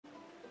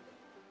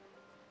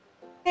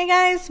Hey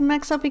guys,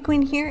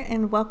 MaxLPQueen here,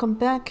 and welcome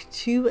back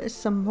to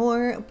some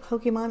more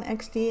Pokemon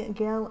XD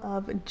Gale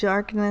of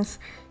Darkness.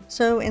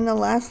 So in the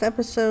last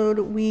episode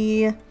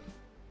we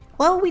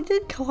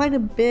did quite a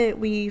bit.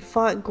 We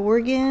fought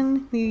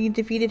Gorgon, we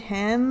defeated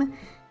him,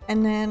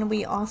 and then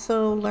we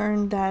also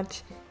learned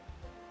that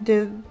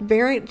the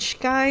Varich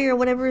guy, or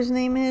whatever his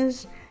name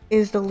is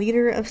the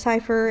leader of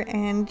Cypher,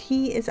 and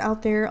he is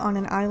out there on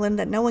an island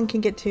that no one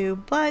can get to,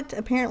 but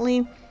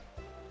apparently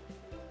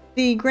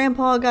the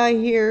grandpa guy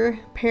here,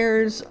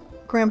 Pear's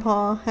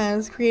grandpa,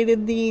 has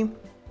created the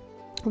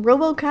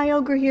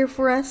Robo-Kyogre here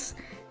for us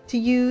to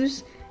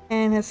use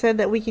and has said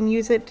that we can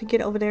use it to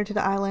get over there to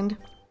the island.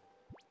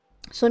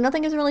 So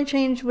nothing has really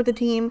changed with the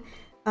team.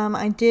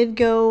 I did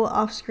go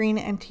off screen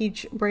and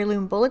teach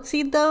Breloom Bullet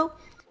Seed though,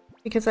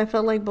 because I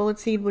felt like Bullet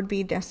Seed would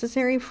be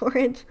necessary for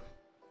it.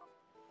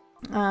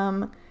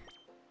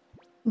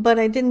 But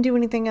I didn't do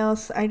anything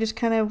else. I just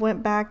kind of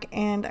went back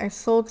and I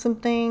sold some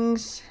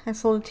things. I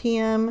sold a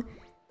TM,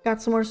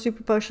 got some more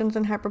super potions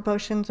and hyper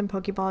potions and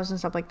pokeballs and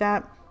stuff like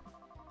that.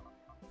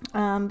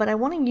 But I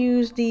want to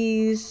use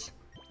these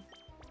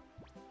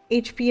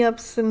HP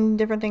ups and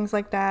different things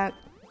like that.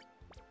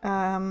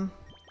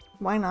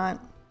 Why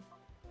not?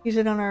 Use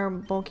it on our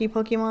bulky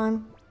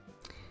Pokemon.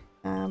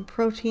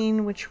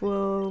 Protein, which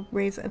will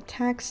raise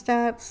attack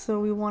stats, so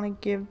we want to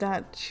give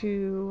that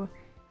to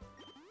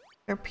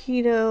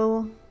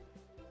Torpedo.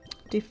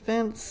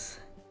 Defense.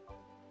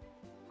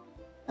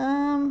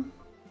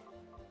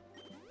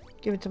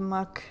 Give it to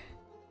Muck.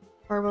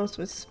 Barbos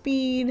with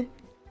speed.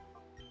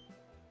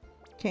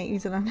 Can't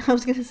use it on I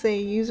was gonna say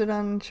use it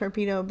on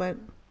Torpedo, but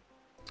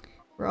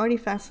we're already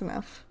fast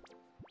enough.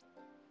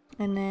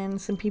 And then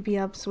some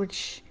PP ups,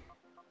 which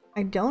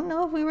I don't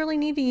know if we really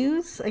need to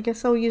use. I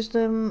guess I'll use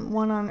them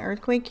one on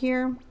Earthquake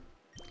here.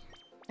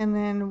 And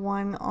then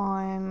one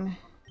on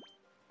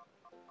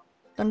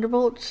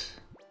Thunderbolt.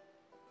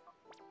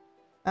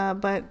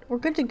 But we're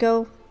good to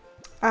go.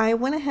 I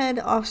went ahead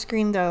off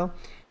screen though,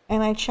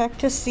 and I checked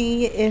to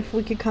see if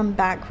we could come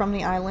back from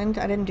the island.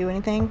 I didn't do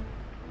anything,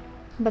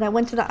 but I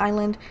went to the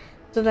island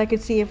so that I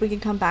could see if we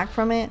could come back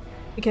from it,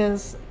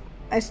 because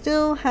I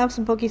still have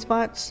some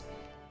Pokespots,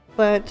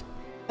 but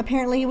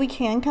apparently we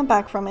can come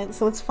back from it,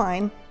 so it's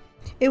fine.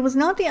 It was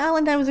not the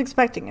island I was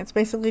expecting. It's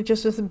basically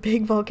just this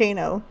big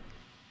volcano.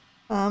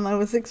 I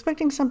was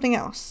expecting something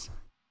else,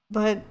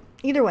 but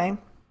either way,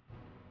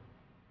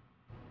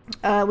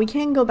 we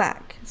can go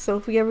back. So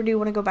if we ever do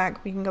want to go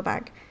back, we can go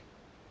back.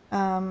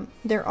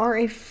 There are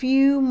a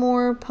few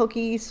more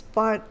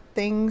Pokespot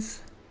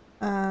things.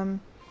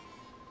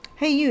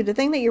 Hey you, the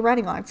thing that you're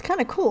riding on, it's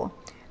kind of cool.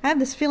 I have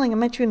this feeling I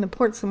met you in the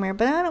port somewhere,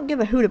 but I don't give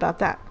a hoot about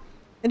that.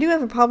 I do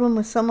have a problem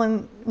with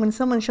when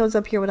someone shows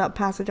up here without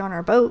passage on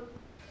our boat.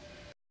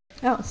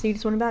 Oh, so you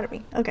just want to batter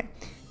me. Okay.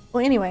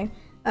 Well, anyway,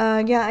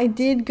 yeah, I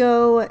did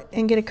go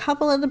and get a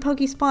couple of the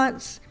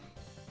Pokespots.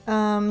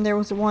 There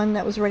was one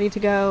that was ready to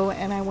go,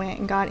 and I went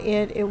and got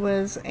it. It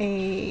was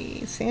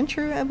a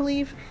Sandshrew, I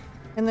believe.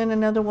 And then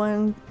another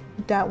one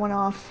that went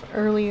off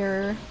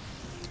earlier.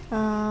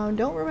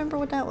 Don't remember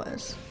what that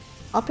was.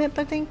 Hoppip,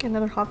 I think?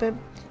 Another Hoppip.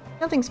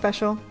 Nothing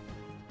special.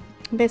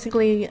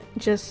 Basically,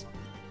 just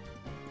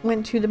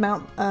went to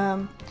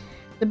the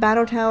the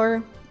battle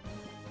tower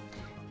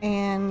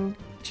and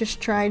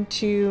just tried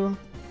to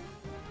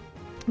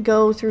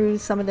go through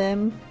some of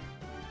them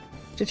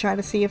to try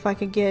to see if I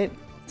could get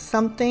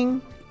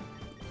something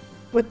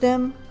with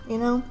them, you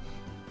know,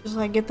 just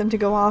like get them to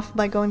go off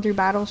by going through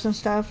battles and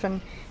stuff,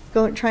 and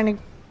trying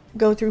to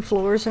go through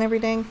floors and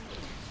everything.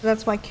 So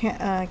that's why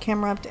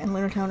Camerupt and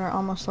Lunatone are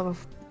almost level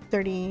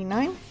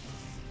 39.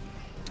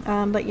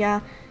 But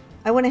yeah,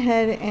 I went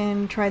ahead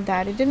and tried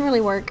that. It didn't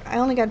really work. I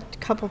only got a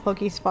couple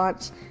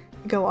Pokespots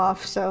to go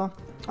off, so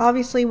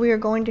obviously we are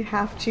going to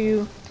have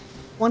to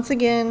once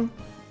again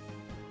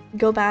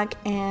go back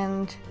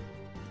and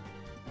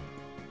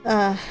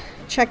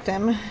check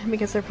them,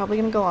 because they're probably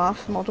going to go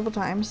off multiple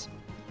times.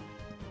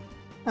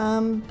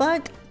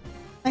 But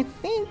I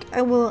think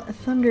I will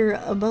Thunder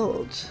a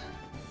Bolt,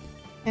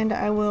 and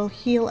I will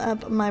heal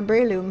up my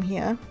Breloom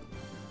here.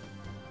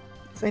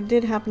 So I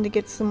did happen to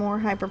get some more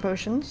Hyper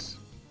Potions.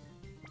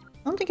 I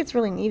don't think it's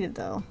really needed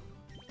though.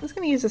 I'm just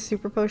going to use a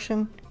Super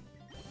Potion,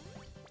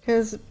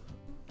 because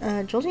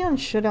Jolteon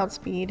should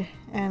outspeed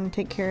and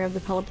take care of the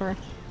Pelipper.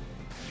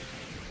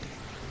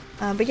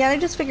 But yeah, I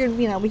just figured,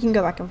 you know, we can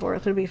go back and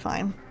forth. It'll be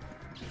fine.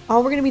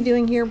 All we're going to be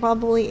doing here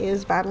probably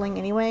is battling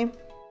anyway,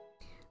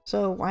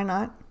 so why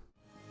not?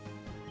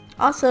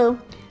 Also,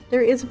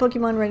 there is a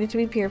Pokemon ready to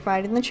be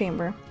purified in the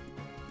chamber.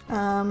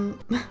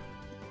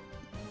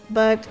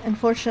 But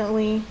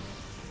unfortunately,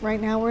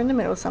 right now we're in the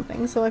middle of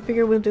something, so I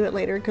figure we'll do it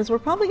later, because we're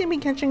probably going to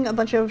be catching a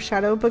bunch of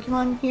Shadow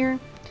Pokemon here.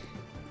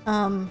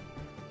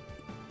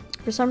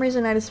 For some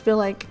reason, I just feel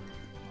like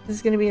this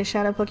is going to be a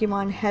Shadow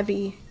Pokemon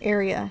heavy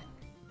area.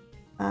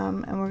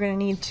 And we're going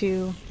to need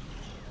to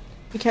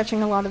be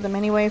catching a lot of them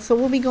anyway, so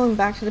we'll be going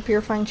back to the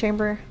purifying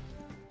chamber.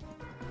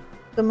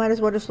 So might as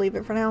well just leave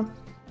it for now.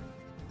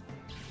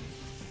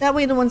 That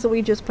way the ones that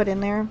we just put in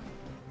there,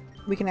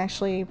 we can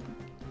actually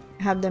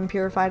have them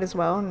purified as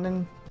well, and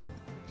then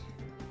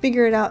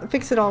figure it out,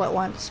 fix it all at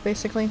once,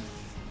 basically.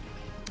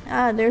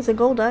 There's a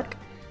Golduck,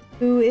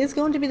 who is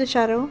going to be the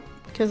Shadow,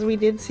 because we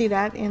did see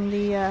that in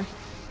the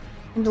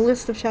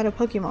list of Shadow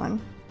Pokemon.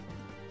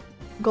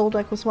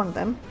 Golduck was one of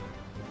them.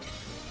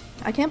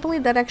 I can't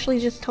believe that actually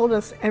just told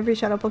us every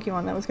Shadow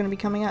Pokemon that was going to be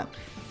coming up.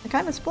 I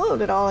kind of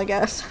spoiled it all, I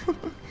guess.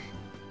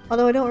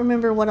 Although I don't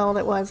remember what all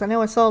it was. I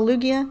know I saw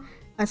Lugia,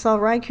 I saw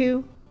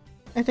Raikou,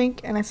 I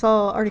think, and I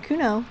saw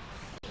Articuno.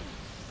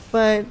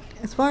 But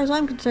as far as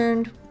I'm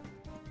concerned,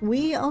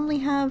 we only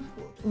have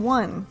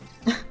one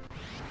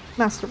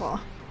Master Ball.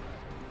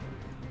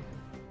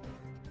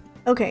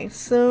 Okay,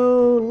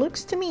 so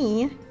looks to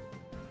me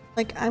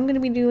like I'm going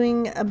to be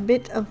doing a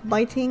bit of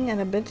biting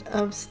and a bit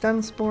of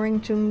stun sporing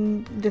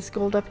to this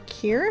Golduck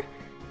here.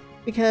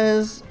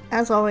 Because,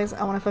 as always,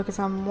 I want to focus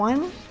on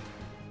one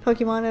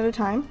Pokemon at a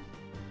time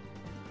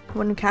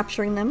when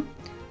capturing them.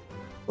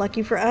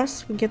 Lucky for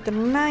us, we get the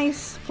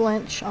nice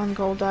flinch on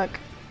Golduck.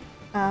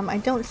 I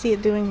don't see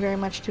it doing very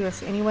much to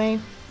us anyway,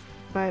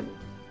 but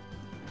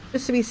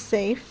just to be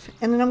safe.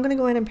 And then I'm going to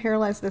go ahead and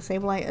paralyze the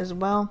Sableye as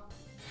well.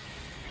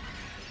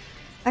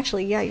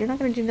 Actually, yeah, you're not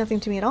going to do nothing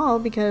to me at all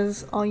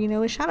because all you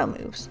know is Shadow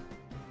moves.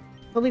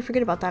 Totally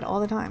forget about that all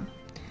the time.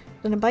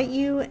 I'm going to bite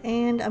you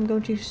and I'm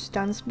going to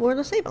stun spore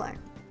the Sableye.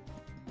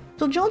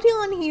 So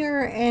Jolteon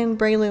here and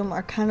Breloom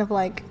are kind of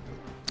like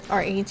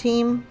our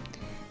A-team.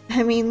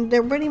 I mean,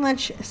 they're pretty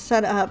much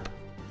set up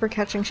for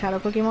catching Shadow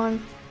Pokemon.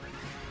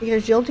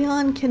 Because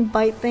Jolteon can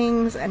bite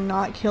things and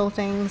not kill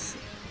things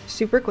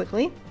super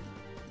quickly.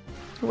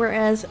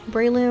 Whereas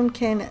Breloom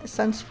can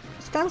stun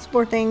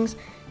spore things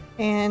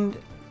and,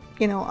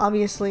 you know,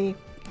 obviously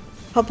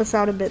help us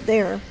out a bit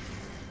there.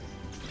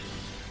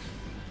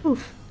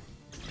 Oof.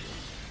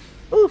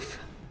 Oof.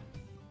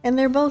 And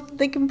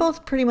they can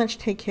both pretty much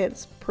take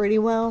hits pretty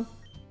well.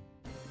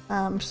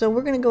 So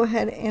we're gonna go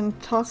ahead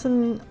and toss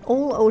an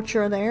old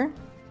Ultra there.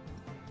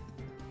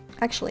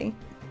 Actually,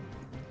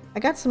 I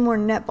got some more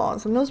net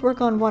balls, and those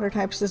work on water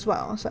types as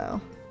well,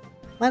 so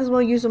might as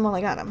well use them while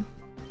I got them.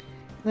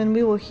 And then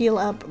we will heal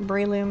up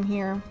Breloom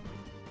here.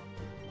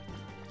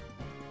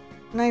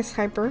 Nice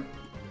Hyper.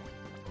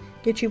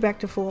 Get you back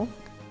to full.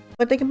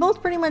 But they can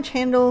both pretty much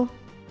handle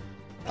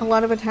a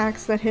lot of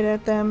attacks that hit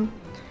at them,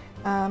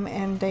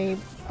 and they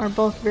are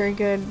both very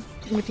good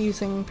with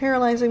using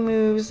paralyzing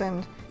moves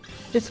and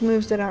just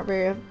moves that aren't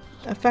very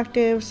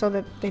effective so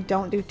that they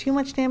don't do too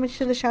much damage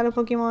to the Shadow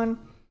Pokemon.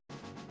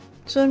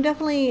 So I'm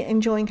definitely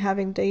enjoying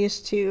having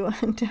these two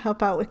to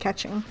help out with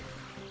catching.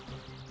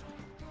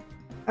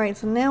 Alright,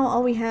 so now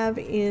all we have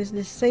is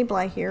this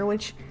Sableye here,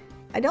 which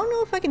I don't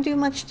know if I can do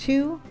much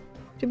to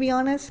be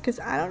honest, because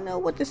I don't know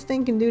what this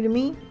thing can do to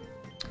me.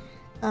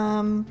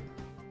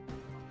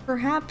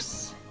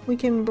 Perhaps we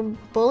can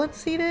Bullet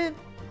Seed it?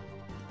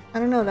 I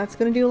don't know, that's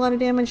going to do a lot of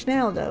damage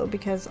now though,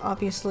 because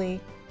obviously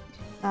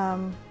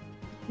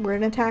we're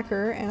an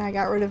attacker and I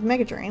got rid of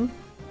Mega Drain.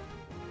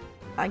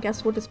 I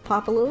guess we'll just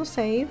pop a little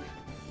save.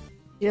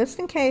 Just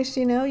in case,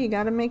 you know, you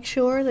gotta make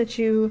sure that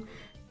you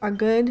are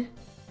good.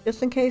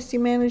 Just in case you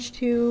manage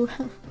to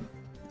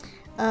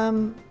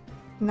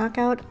knock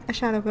out a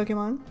Shadow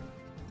Pokemon.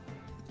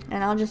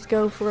 And I'll just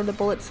go for the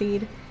Bullet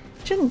Seed.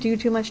 Shouldn't do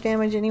too much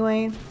damage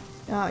anyway.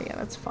 Oh yeah,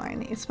 that's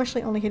fine.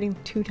 Especially only hitting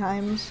 2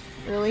 times,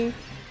 really.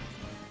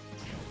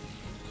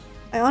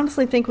 I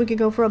honestly think we could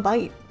go for a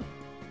bite.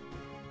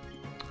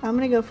 I'm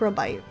gonna go for a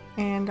bite.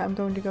 And I'm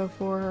going to go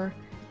for,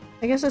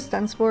 I guess, a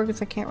Stun Spore,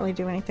 because I can't really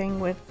do anything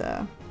with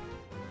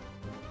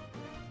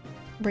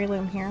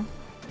Breloom here.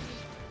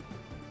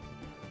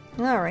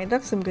 Alright,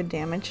 that's some good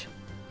damage.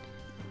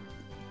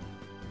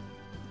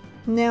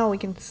 Now we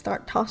can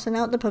start tossing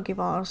out the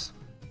Pokeballs.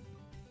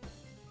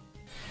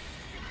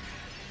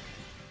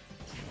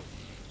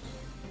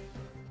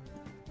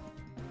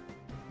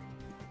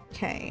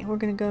 Okay, we're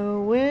gonna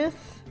go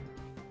with...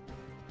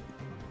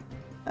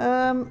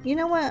 you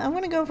know what? I'm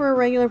gonna go for a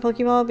regular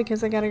Pokeball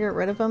because I gotta get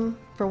rid of them,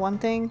 for one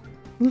thing.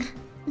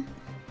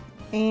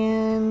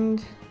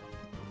 And...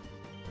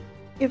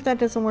 if that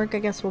doesn't work, I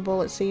guess we'll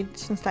Bullet Seed,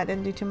 since that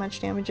didn't do too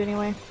much damage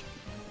anyway.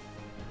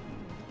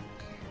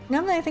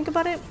 Now that I think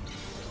about it,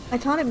 I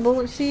taught it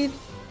Bullet Seed,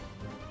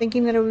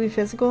 thinking that it would be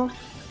physical,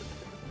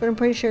 but I'm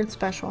pretty sure it's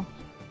special.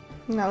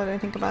 Now that I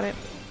think about it.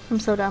 I'm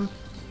so dumb.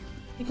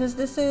 Because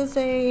this is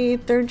a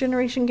 3rd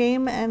generation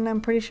game, and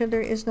I'm pretty sure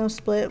there is no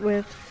split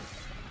with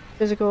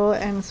physical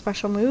and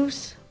special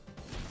moves.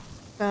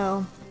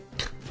 So,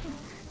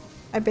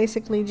 I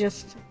basically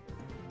just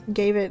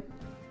gave it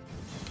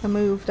a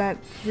move that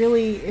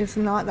really is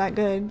not that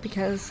good,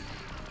 because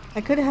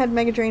I could have had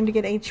Mega Drain to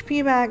get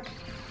HP back.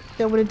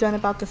 That would have done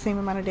about the same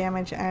amount of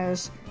damage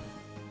as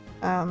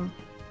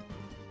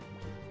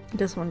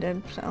this one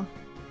did, so.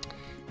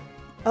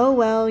 Oh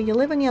well, you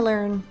live and you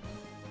learn.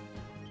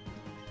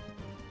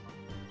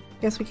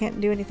 Guess we can't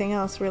do anything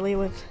else really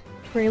with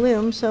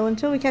Breloom, so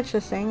until we catch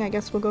this thing, I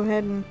guess we'll go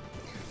ahead and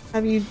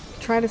have you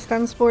try to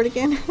Stun Spore it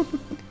again.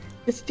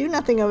 Just do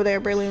nothing over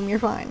there, Breloom, you're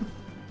fine.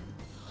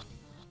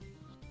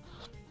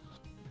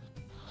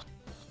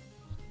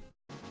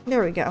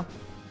 There we go.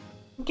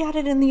 Got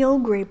it in the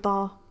old great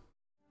ball.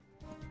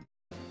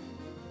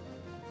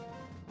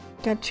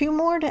 Got 2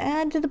 more to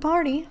add to the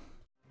party.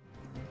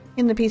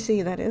 In the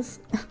PC, that is.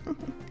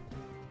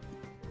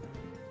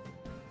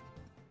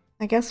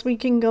 I guess we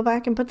can go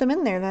back and put them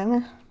in there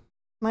then.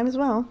 Might as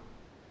well.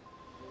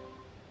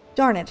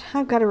 Darn it,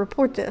 I've got to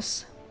report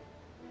this.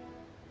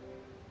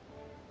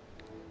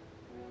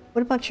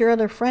 What about your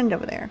other friend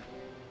over there?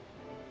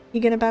 You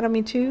gonna battle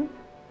me too?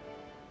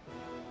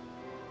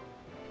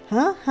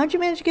 Huh? How'd you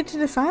manage to get to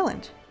this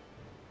island?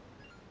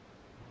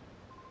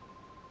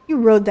 You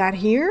rode that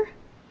here?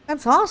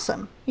 That's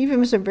awesome.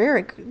 Even Mr.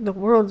 Varric, the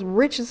world's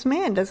richest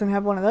man, doesn't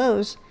have one of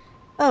those.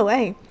 Oh,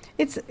 hey.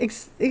 It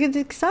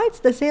excites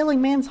the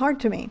sailing man's heart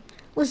to me.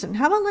 Listen,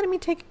 how about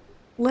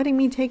letting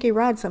me take a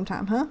ride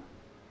sometime, huh?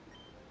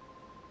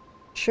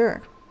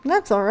 Sure.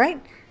 That's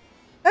alright.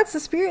 That's the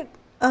spirit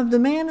of the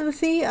man of the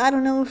sea. I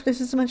don't know if this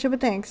is much of a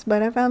thanks,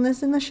 but I found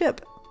this in the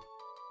ship.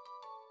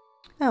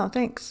 Oh,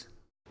 thanks.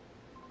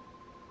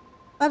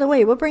 By the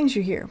way, what brings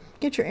you here?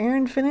 Get your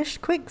errand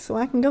finished quick so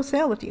I can go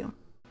sail with you.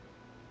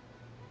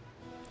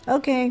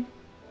 Okay.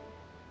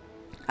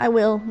 I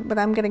will, but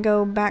I'm gonna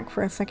go back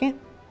for a second.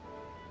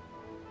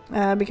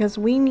 Because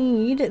we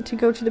need to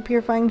go to the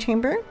purifying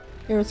chamber.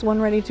 There's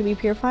one ready to be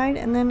purified,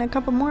 and then a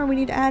couple more we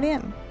need to add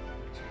in.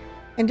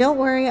 And don't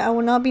worry, I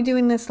will not be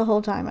doing this the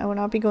whole time. I will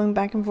not be going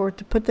back and forth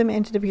to put them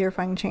into the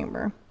purifying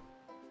chamber.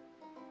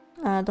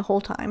 The whole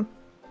time.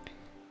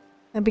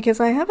 Because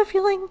I have a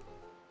feeling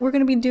we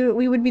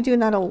would be doing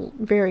that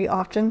very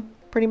often,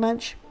 pretty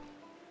much.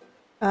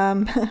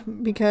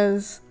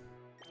 Because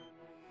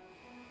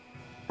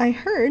I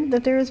heard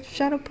that there is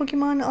shadow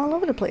Pokemon all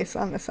over the place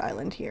on this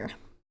island here.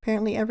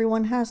 Apparently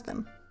everyone has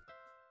them.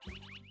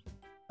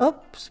 Oh,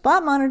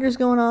 spot monitor's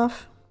going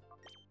off.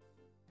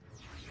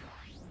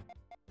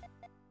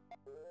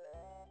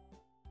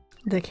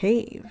 The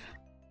cave.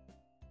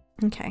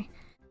 Okay.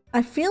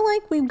 I feel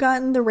like we've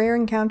gotten the rare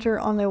encounter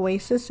on the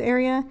Oasis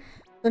area.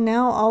 So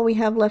now all we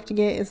have left to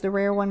get is the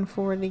rare one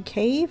for the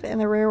cave and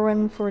the rare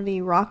one for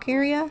the rock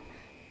area.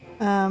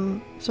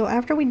 So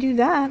after we do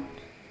that,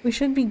 we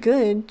should be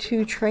good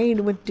to trade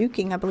with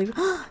Duking, I believe.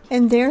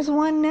 And there's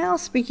one now,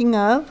 speaking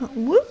of.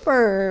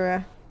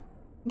 Whooper!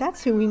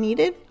 That's who we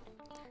needed.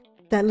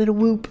 That little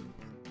whoop.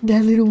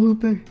 That little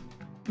whooper.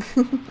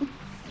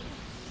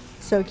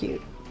 So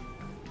cute.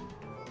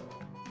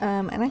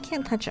 And I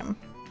can't touch him.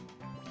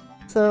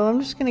 So I'm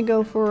just gonna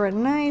go for a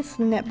nice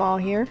netball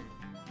here.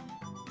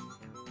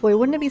 Boy,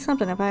 wouldn't it be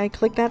something if I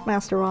clicked that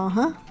master wall,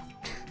 huh?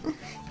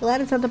 Glad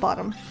it's at the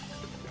bottom.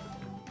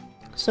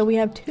 So we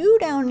have 2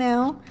 down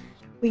now.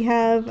 We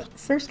have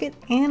Surskit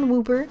and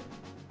Wooper,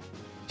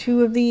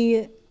 2 of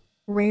the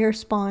rare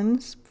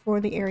spawns for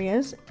the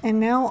areas. And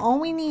now all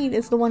we need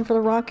is the one for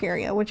the rock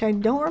area, which I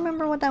don't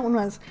remember what that one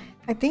was.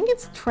 I think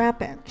it's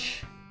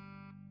Trapinch.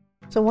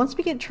 So once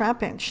we get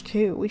Trapinch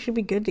too, we should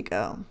be good to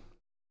go.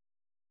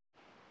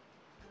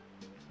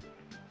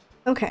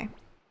 Okay,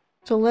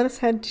 so let us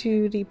head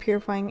to the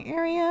purifying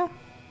area.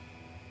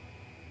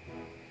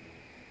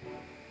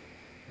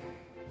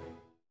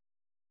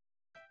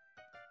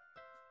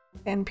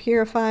 And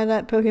purify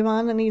that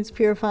Pokemon that needs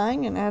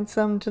purifying and add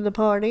some to the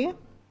party.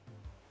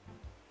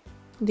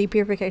 The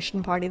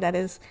purification party, that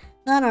is.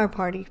 Not our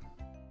party.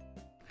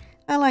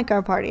 I like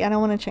our party. I don't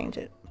want to change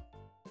it.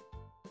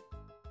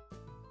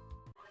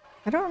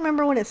 I don't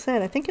remember what it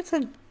said. I think it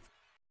said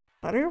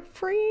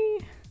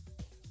Butterfree?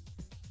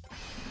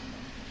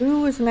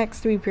 Who was next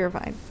to be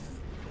purified?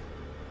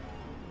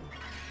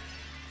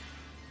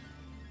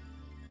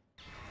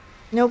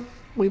 Nope.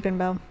 Weeping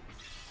Bow.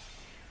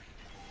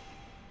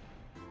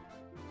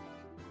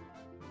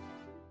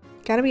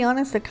 Gotta be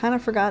honest, I kind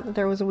of forgot that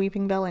there was a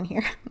Weeping Bell in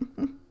here.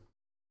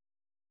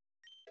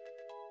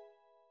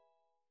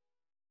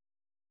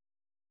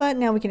 But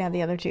now we can add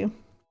the other 2.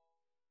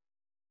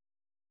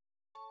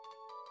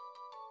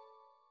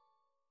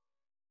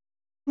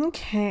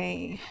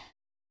 Okay.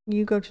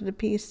 You go to the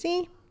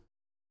PC.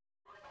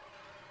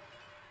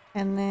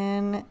 And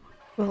then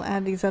we'll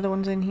add these other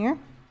ones in here.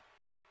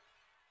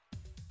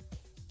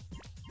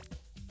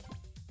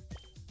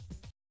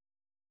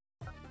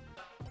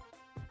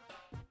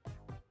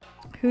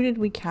 Who did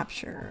we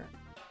capture?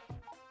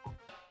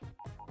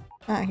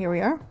 Ah, here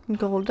we are.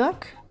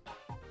 Golduck.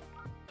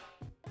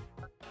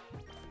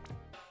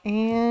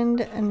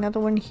 And another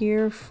one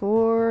here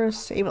for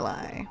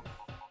Sableye.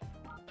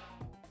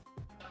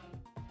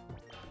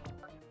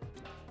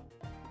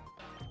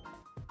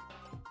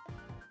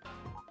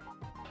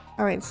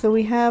 Alright, so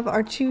we have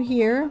our 2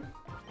 here.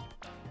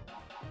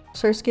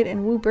 Surskit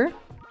and Wooper.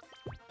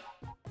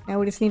 Now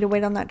we just need to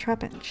wait on that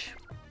Trapinch.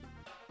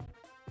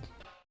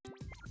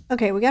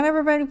 Okay, we got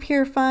everybody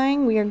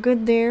purifying. We are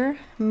good there.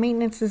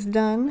 Maintenance is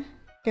done.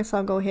 Guess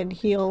I'll go ahead and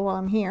heal while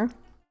I'm here.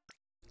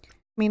 I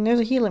mean, there's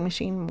a healing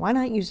machine. Why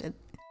not use it?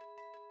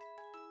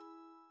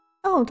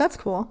 Oh, that's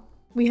cool.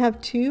 We have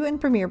 2 in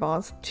Premier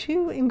Balls,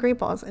 2 in Great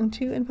Balls, and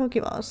 2 in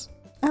Pokeballs.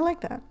 I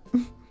like that.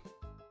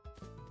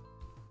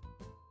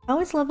 I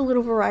always love a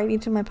little variety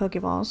to my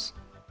Pokeballs.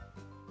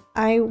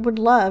 I would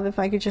love if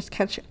I could just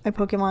catch a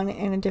Pokemon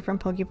in a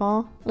different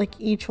Pokeball. Like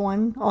each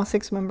one, all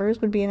 6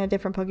 members would be in a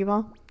different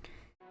Pokeball.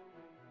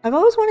 I've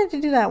always wanted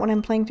to do that when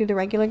I'm playing through the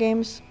regular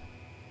games.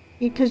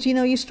 Because, you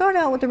know, you start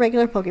out with the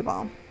regular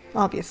Pokeball,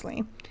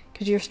 obviously,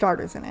 because your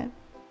starter's in it.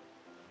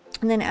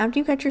 And then after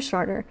you catch your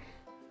starter,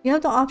 you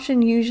have the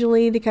option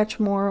usually to catch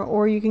more,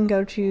 or you can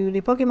go to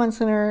the Pokemon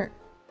Center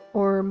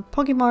or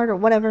Pokemart or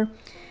whatever,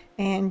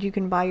 and you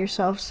can buy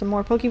yourself some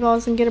more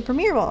Pokeballs and get a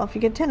Premier Ball if you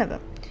get 10 of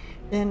them.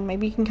 Then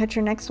maybe you can catch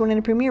your next one in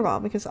a Premier Ball,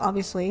 because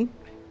obviously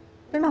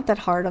they're not that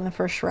hard on the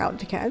first route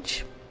to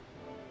catch.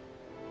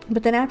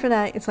 But then after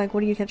that, it's like,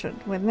 what do you catch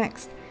with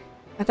next?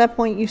 At that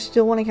point, you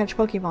still want to catch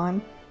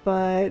Pokemon,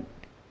 but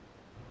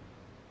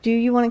do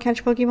you want to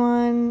catch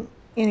Pokemon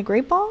in a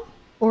Great Ball?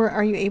 Or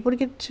are you able to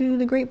get to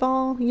the Great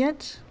Ball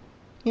yet?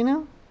 You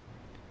know?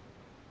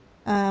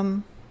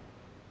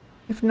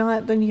 If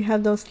not, then you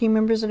have those team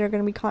members that are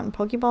going to be caught in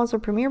Pokeballs or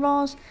Premier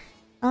Balls.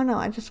 I don't know,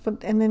 I just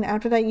put, and then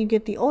after that you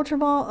get the Ultra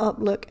Ball.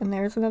 Oh, look, and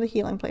there's another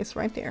healing place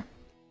right there.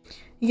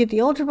 You get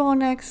the Ultra Ball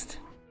next.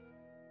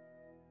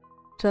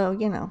 So,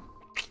 you know.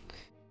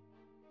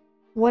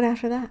 What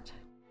after that?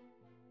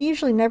 He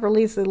usually never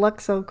leaves the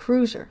Luxo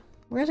Cruiser.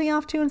 Where's he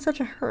off to in such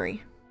a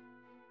hurry?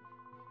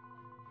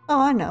 Oh,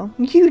 I know.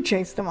 You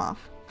chased him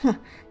off. Huh,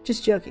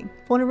 just joking.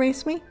 Want to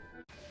race me?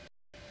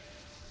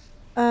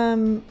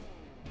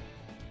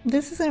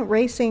 This isn't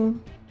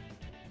racing.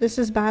 This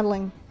is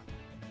battling.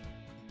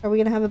 Are we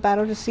gonna have a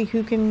battle to see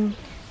who can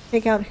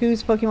take out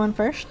whose Pokemon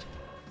first?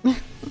 I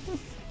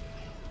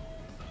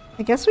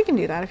guess we can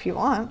do that if you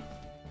want.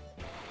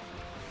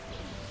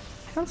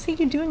 I don't see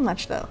you doing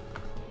much though.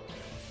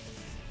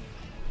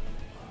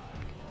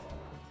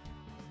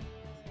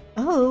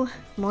 Oh,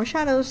 more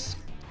shadows.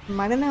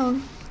 Might have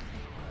known.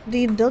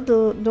 The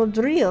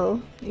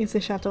Dodrio is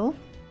the chateau.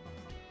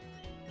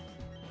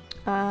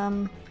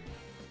 Well,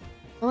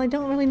 I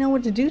don't really know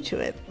what to do to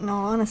it, in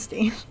all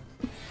honesty.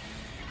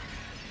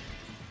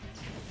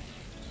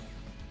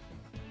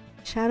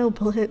 Shadow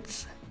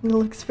Blitz. It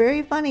looks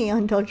very funny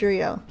on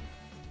Dodrio.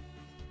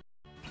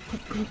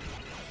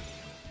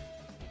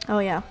 Oh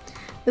yeah.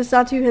 The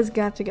Satu has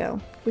got to go.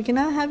 We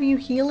cannot have you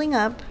healing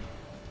up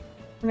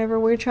whenever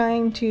we're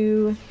trying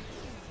to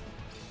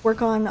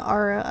work on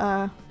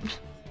our,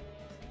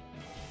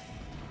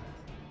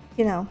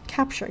 you know,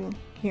 capturing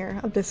here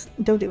of this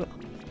Doduo.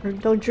 Or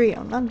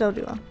Dodrio, not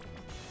Doduo.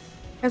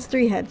 Has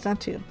 3 heads, not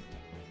 2.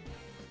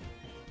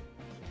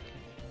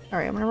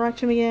 Alright, I'm gonna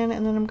rock him again,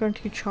 and then I'm going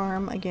to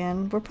charm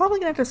again. We're probably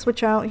gonna have to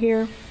switch out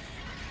here.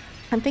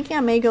 I'm thinking I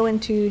may go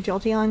into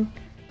Jolteon.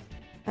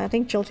 I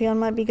think Jolteon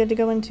might be good to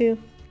go into.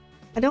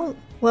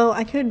 Well,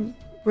 I could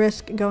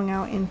risk going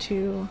out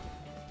into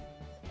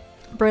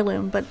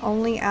Breloom, but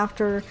only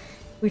after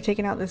we've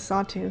taken out this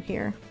Xatu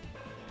here.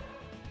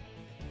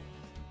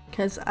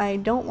 Because I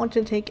don't want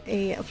to take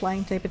a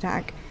flying type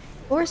attack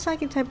or a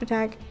psychic type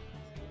attack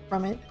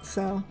from it,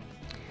 so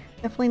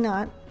definitely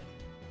not.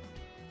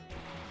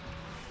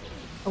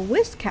 A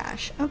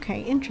Whiscash.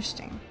 Okay,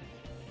 interesting.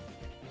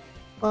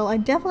 Well, I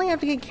definitely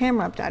have to get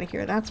Camerupt out of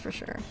here, that's for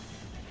sure.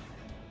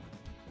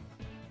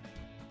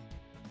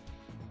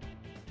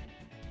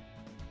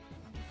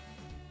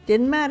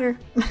 Didn't matter.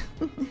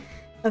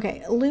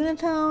 Okay,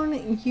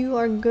 Lunatone, you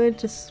are good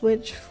to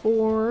switch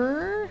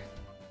for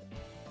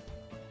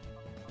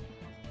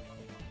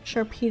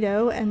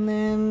Sharpedo, and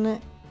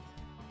then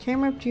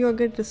Camerupt, you are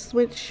good to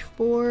switch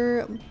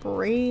for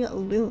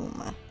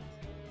Breloom.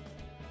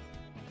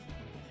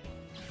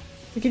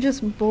 We could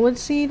just Bullet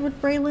Seed with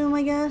Breloom,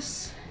 I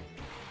guess.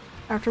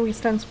 After we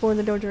Stun Spore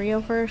the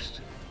Dodrio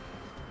first.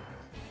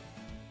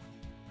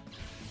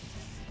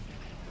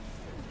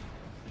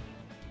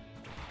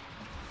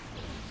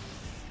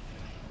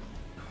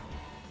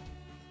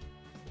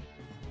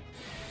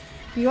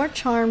 You are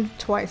charmed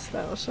twice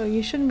though, so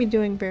you shouldn't be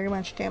doing very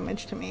much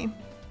damage to me.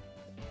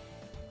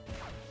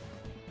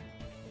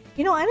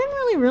 You know, I didn't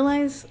really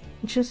realize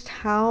just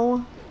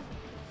how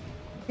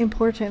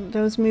important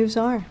those moves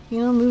are. You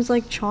know, moves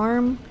like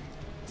Charm,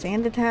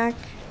 Sand Attack,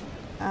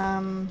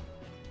 Stun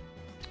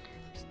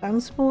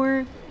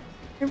Spore.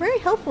 They're very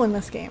helpful in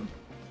this game.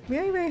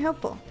 Very, very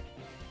helpful.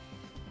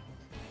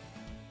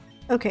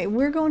 Okay,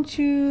 we're going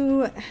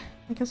to...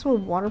 I guess we'll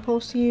Water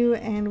Pulse you,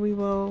 and we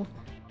will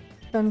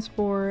Stun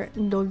Spore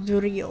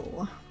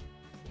Dodrio.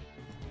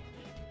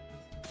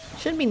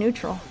 Should be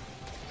neutral.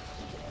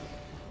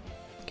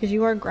 Because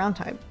you are ground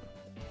type.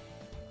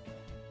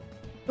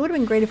 It would have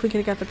been great if we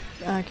could have got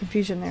the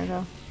confusion there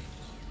though.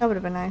 That would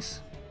have been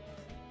nice.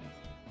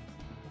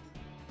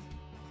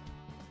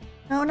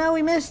 Oh no,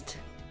 we missed!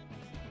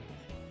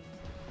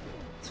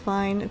 It's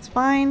fine, it's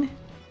fine.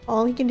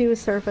 All he can do is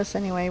surf us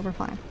anyway, we're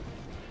fine.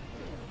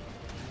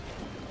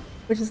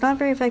 Which is not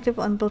very effective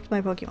on both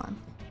my Pokemon.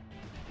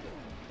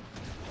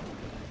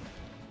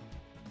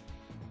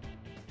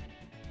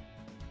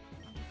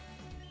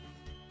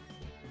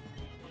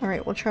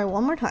 Alright, we'll try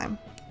one more time.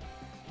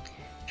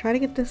 Try to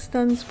get this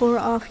Stun Spore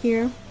off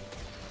here.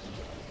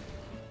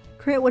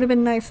 Crit would have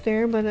been nice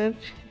there, but it's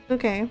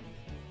okay.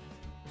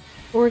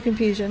 Or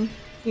Confusion.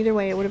 Either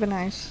way, it would have been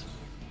nice.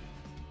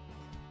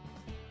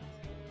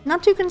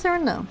 Not too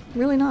concerned though,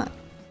 really not.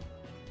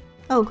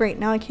 Oh great,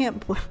 now I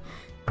can't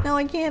now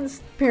I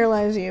can't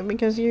paralyze you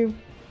because you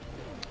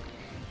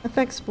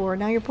effect spore,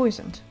 now you're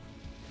poisoned.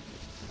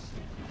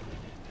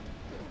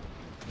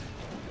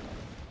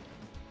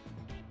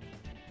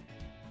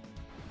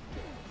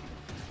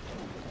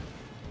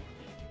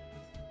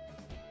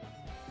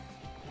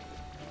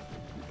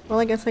 Well,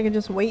 I guess I could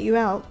just wait you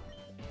out.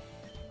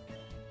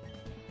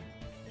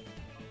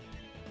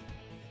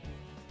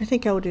 I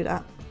think I will do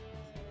that.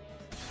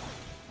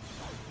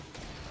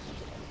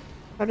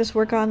 I'll just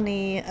work on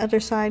the other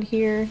side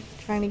here,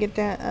 trying to get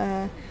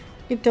that,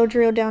 get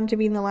Dodrio down to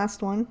being the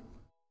last one.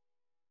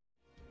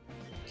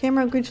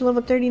 Camera grew to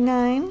level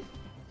 39.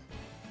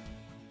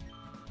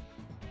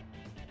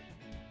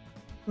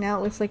 Now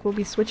it looks like we'll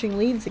be switching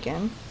leads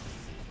again.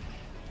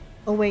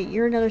 Oh wait,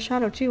 you're another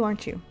shadow too,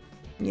 aren't you?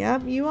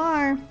 Yep, you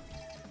are.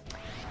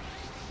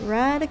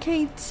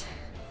 Eradicate.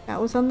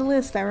 That was on the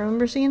list. I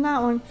remember seeing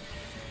that one.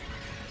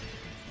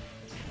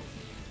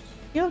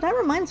 You know, that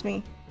reminds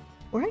me.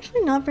 We're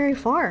actually not very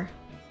far.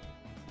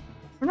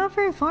 We're not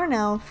very far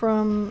now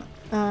from,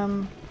 I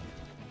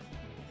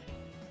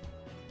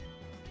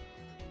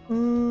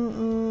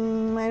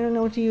don't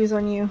know what to use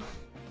on you.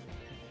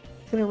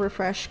 I'm gonna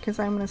refresh because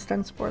I'm gonna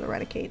stun spore the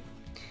Eradicate.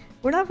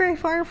 We're not very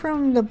far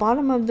from the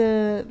bottom of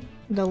the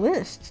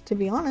list, to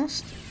be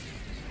honest.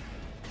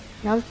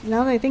 Now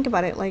that I think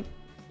about it, like,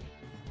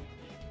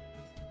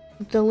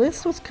 the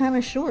list was kind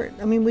of short.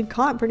 I mean, we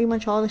caught pretty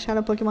much all the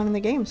shadow Pokemon in the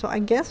game, so I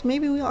guess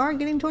maybe we are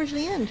getting towards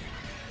the end.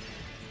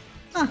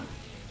 Huh.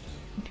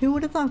 Who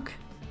would have thunk?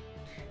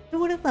 Who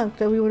would have thunk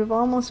that we would have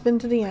almost been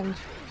to the end?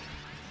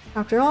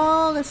 After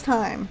all this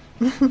time.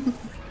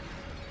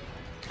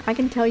 I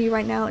can tell you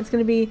right now, it's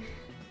going to be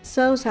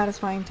so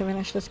satisfying to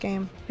finish this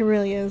game. It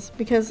really is,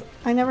 because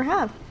I never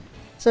have.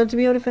 So to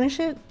be able to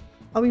finish it,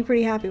 I'll be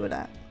pretty happy with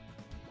that.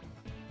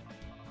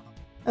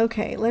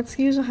 Okay, let's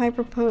use a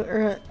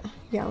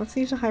let's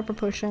use a hyper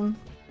potion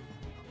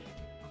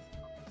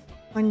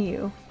on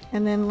you,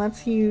 and then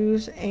let's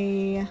use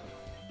a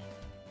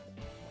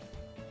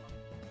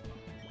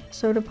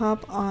soda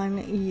pop on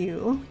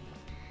you,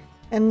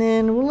 and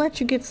then we'll let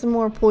you get some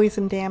more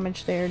poison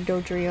damage there,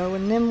 Dodrio,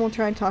 and then we'll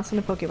try tossing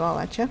a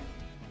Pokeball at you.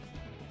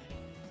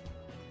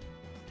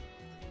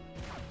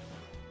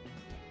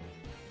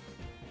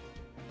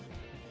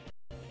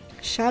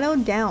 Shadow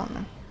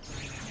down.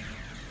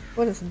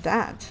 What is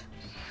that?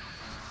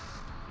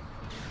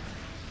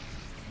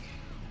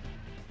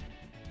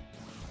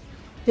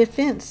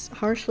 Defense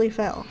harshly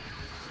fell.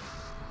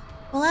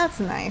 Well, that's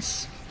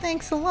nice.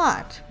 Thanks a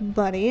lot,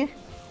 buddy. I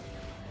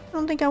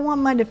don't think I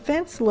want my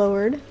defense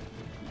lowered.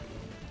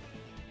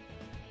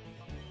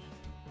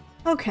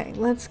 Okay,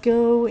 let's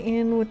go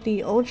in with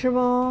the Ultra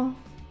Ball.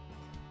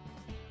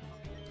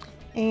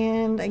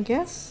 And I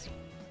guess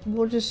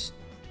we'll just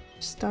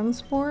stun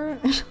spore.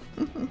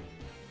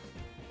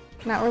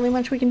 Not really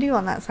much we can do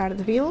on that side of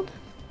the field.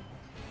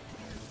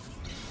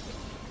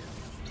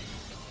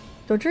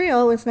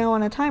 Dodrio is now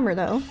on a timer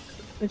though,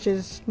 which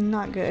is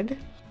not good.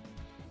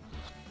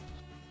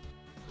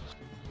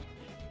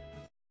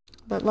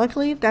 But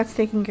luckily that's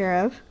taken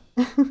care of.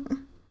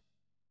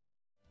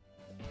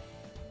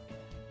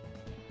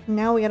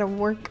 Now we gotta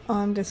work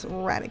on this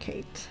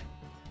Eradicate.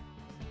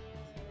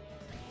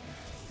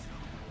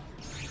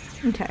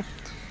 Okay.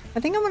 I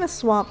think I'm gonna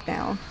swap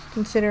now,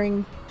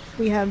 considering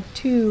we have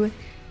 2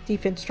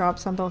 defense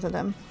drops on both of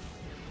them.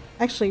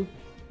 Actually,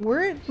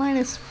 we're at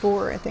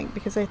 -4, I think,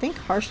 because I think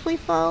harshly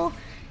fall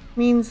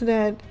means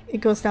that it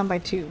goes down by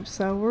 2.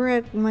 So we're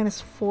at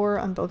 -4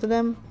 on both of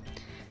them.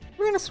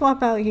 We're gonna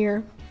swap out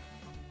here.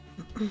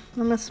 I'm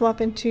gonna swap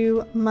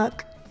into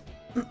Muck.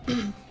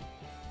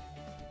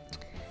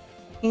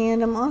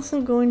 And I'm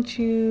also going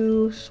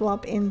to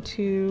swap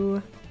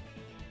into,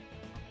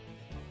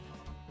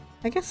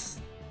 I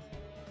guess,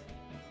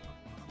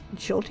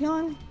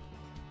 Jolteon?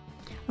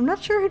 I'm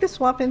not sure who to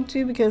swap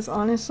into because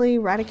honestly,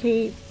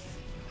 Eradicate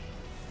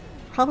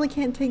probably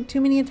can't take too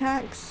many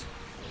attacks.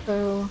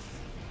 So,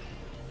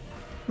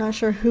 not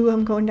sure who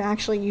I'm going to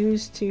actually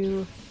use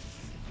to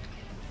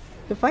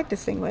fight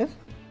this thing with.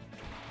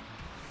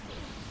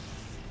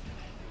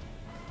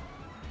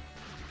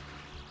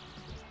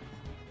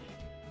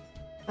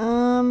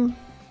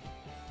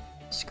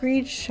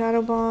 Screech,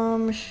 Shadow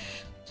Bomb,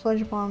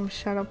 Sludge Bomb,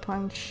 Shadow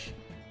Punch.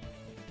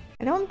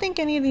 I don't think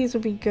any of these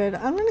would be good.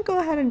 I'm gonna go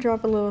ahead and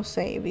drop a little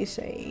savey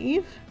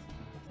save.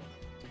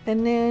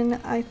 And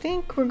then I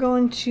think we're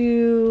going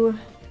to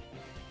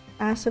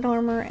Acid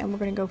Armor and we're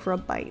gonna go for a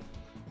Bite.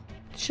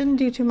 Shouldn't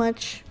do too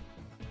much.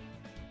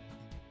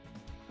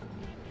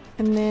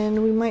 And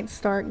then we might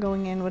start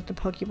going in with the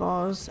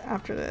Pokeballs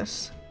after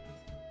this.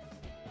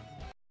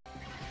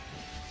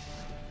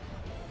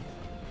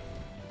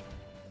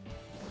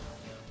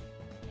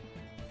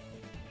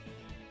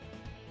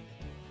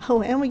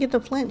 Oh, and we get the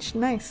flinch.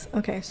 Nice.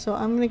 Okay, so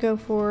I'm gonna go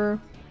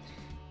for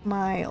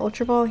my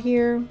Ultra Ball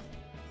here.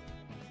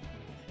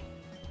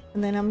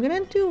 And then I'm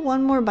gonna do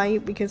one more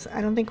bite because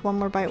I don't think one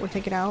more bite will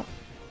take it out.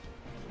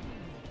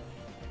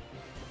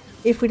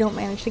 If we don't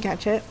manage to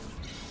catch it.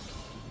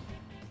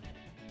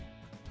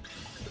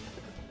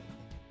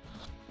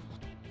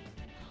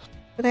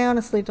 But I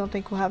honestly don't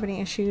think we'll have any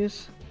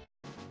issues.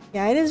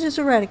 Yeah, it is just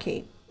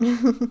eradicate.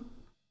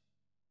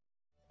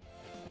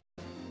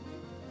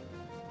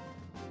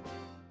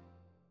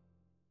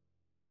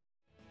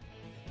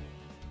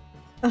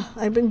 Oh,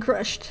 I've been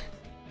crushed.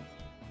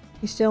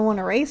 You still want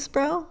to race,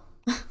 bro?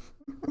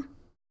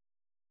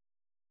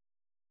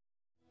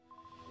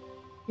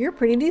 You're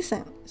pretty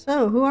decent.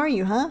 So, who are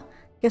you, huh?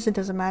 Guess it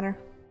doesn't matter.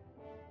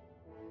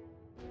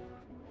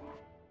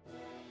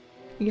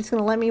 You just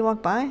gonna let me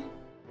walk by?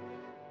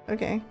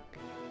 Okay.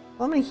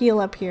 Well, I'm gonna heal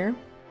up here.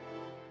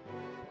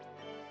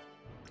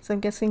 So I'm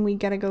guessing we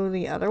gotta go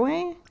the other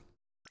way?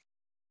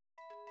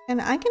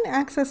 And I can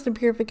access the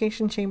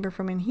purification chamber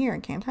from in here,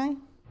 can't I?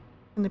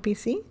 In the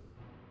PC?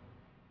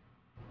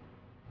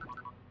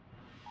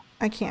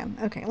 I can.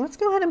 Okay, let's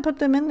go ahead and put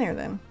them in there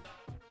then.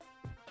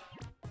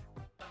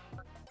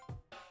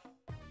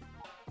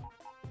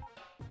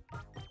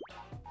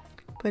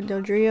 Put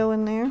Dodrio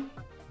in there.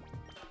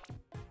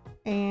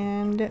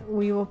 And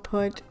we will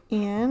put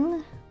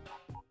in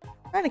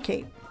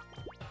Eradicate.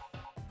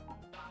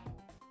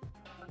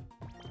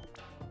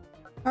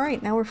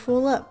 Alright, now we're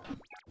full up.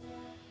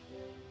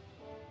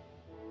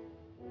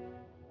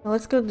 Now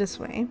let's go this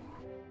way.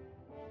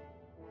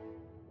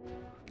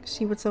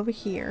 See what's over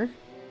here.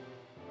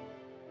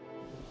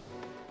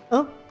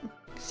 Oh,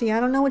 see, I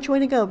don't know which way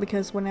to go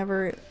because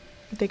whenever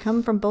they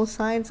come from both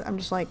sides, I'm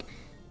just like,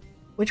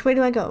 which way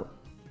do I go?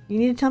 You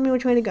need to tell me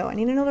which way to go. I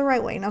need to know the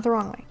right way, not the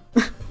wrong way.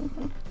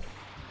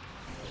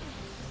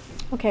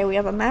 Okay, we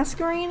have a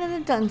Masquerade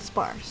and a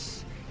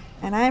Dunsparce.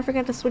 And I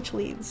forgot to switch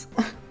leads.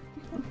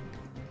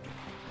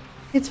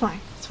 It's fine,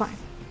 it's fine.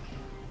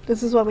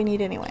 This is what we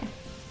need anyway.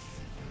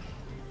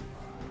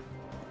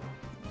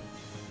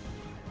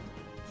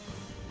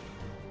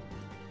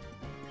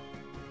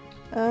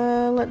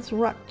 Let's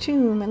Rock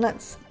Tomb and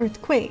let's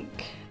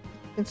Earthquake.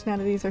 Since none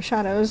of these are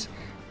shadows,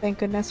 thank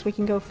goodness we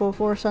can go full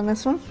force on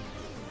this one.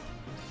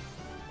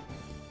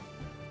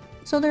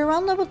 So they're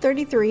around level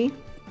 33,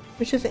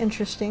 which is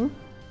interesting.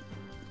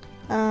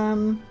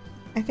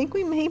 I think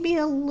we may be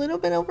a little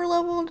bit over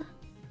leveled,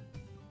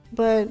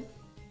 but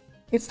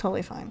it's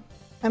totally fine.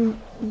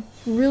 I'm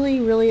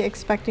really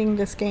expecting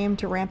this game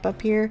to ramp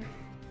up here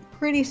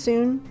pretty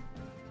soon.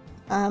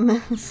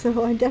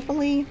 So I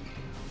definitely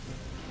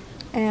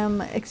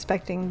am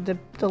expecting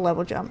the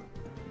level jump.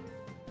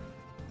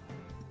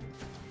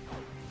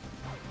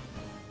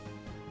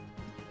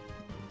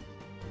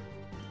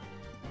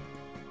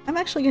 I'm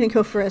actually going to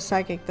go for a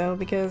Psychic though,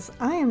 because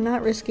I am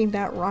not risking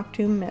that Rock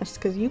Tomb miss,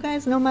 because you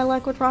guys know my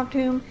luck with Rock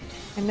Tomb,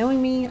 and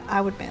knowing me,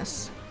 I would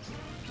miss.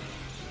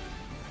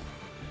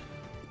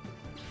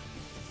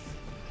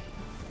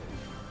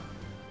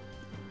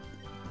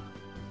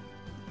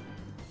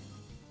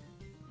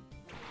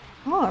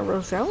 Oh,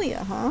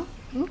 Roselia, huh?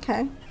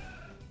 Okay.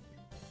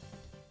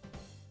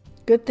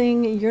 Good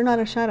thing you're not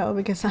a shadow,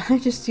 because I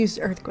just used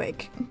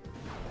Earthquake.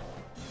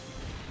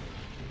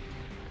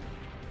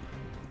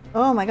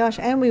 Oh my gosh,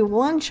 and we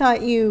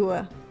one-shot you!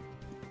 I'm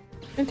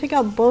gonna take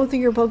out both of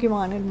your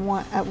Pokemon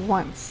at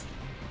once.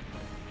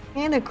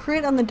 And a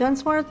crit on the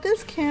Dunsparce.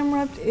 This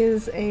Camerupt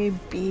is a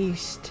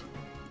beast.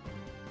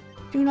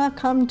 Do not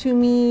come to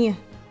me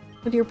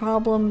with your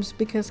problems,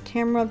 because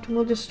Camerupt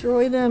will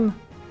destroy them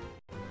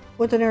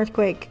with an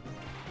Earthquake.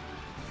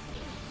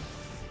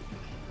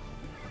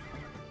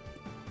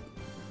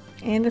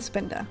 And a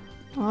Spinda.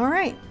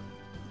 Alright.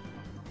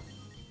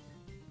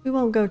 We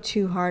won't go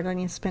too hard on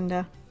you,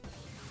 Spinda.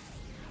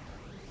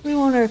 We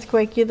won't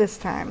Earthquake you this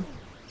time.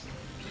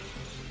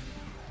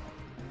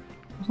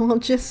 We'll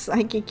just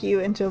Psychic you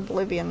into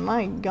oblivion.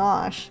 My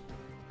gosh.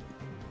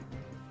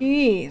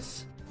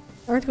 Jeez.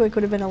 Earthquake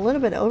would have been a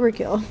little bit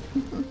overkill.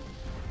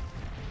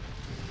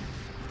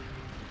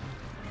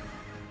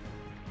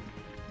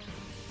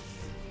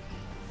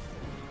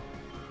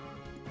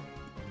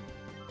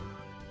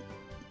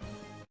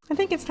 I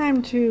think it's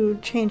time to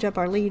change up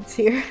our leads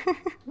here.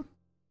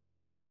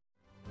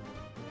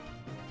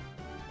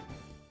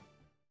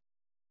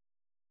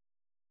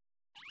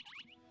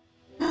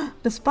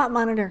 The spot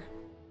monitor.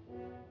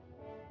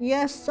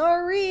 Yes,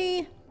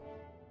 sorry.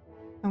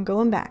 I'm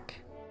going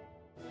back.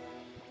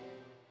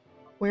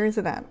 Where is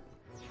it at?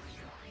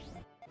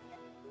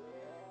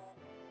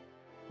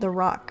 The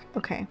rock.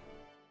 Okay.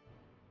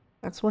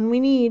 That's one we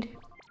need.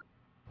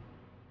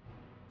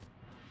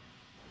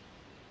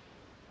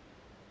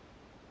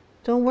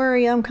 Don't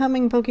worry, I'm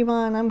coming,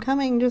 Pokemon. I'm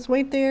coming. Just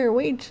wait there.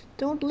 Wait.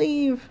 Don't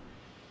leave.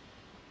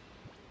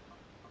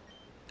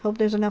 Hope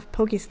there's enough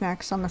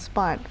Pokesnacks on the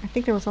spot. I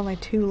think there was only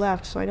 2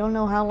 left, so I don't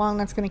know how long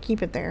that's going to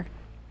keep it there.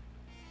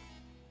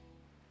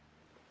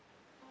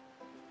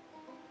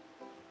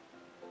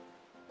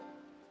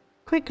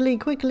 Quickly,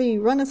 quickly,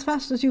 run as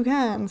fast as you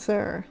can,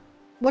 sir.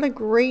 What a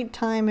great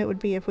time it would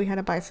be if we had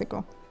a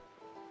bicycle.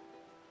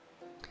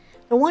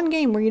 The one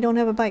game where you don't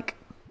have a bike.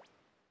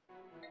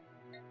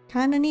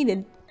 Kinda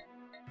needed.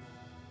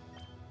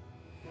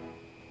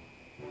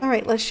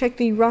 Alright, let's check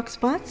the rock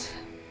spots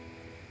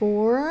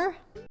for...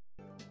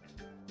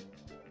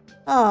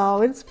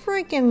 Oh, it's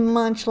freaking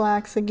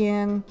Munchlax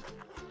again.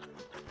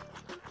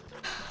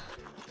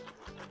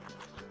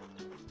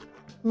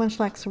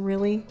 Munchlax,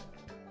 really?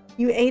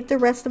 You ate the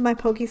rest of my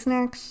Poke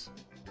Snacks?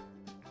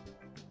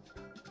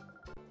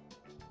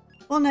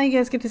 Well, now you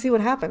guys get to see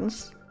what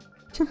happens.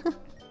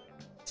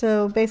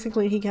 So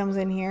basically he comes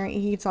in here,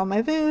 he eats all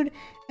my food,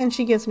 and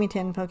she gives me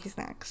 10 Poke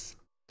Snacks.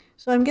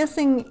 So I'm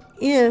guessing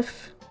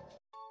if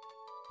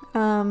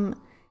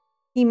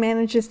he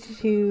manages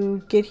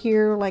to get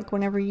here, like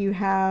whenever you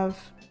have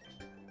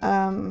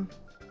 10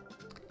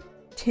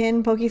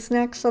 Poke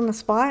Snacks on the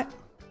spot,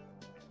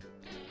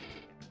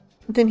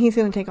 then he's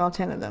going to take all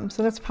 10 of them.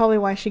 So that's probably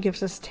why she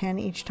gives us 10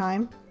 each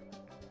time.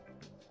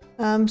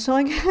 So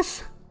I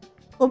guess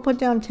we'll put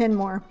down 10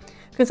 more.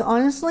 Because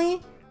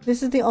honestly,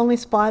 this is the only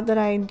spot that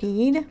I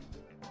need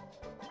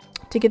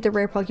to get the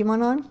rare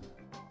Pokemon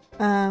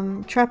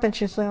on.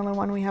 Trapinch is the only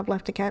one we have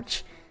left to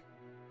catch.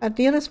 At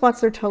the other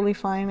spots, they're totally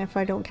fine if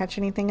I don't catch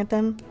anything at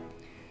them.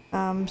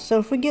 So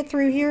if we get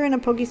through here and a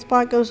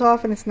Pokespot goes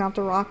off and it's not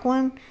the rock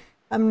one,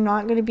 I'm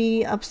not going to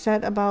be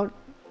upset about,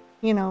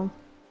 you know,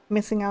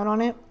 missing out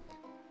on it.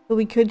 But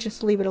we could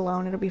just leave it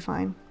alone, it'll be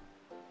fine.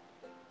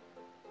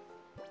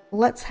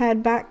 Let's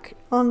head back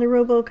on the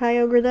Robo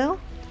Kyogre though,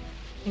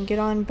 and get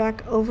on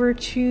back over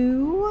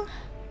to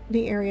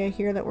the area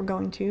here that we're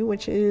going to,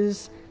 which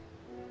is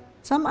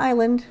some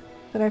island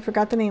that I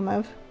forgot the name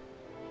of.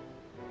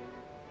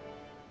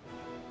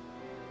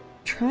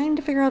 Trying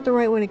to figure out the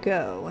right way to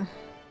go.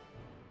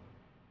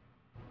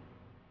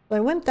 So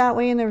I went that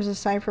way and there was a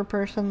cipher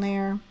person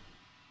there.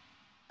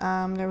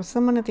 There was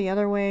someone at the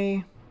other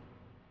way.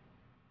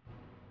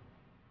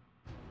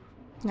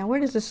 Now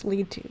where does this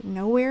lead to?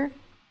 Nowhere?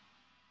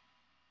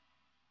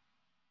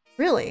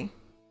 Really?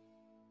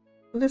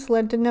 This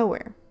led to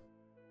nowhere.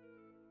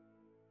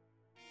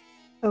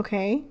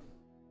 Okay.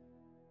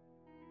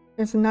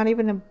 There's not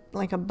even a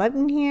like a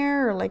button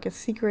here or like a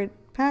secret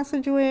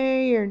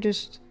passageway or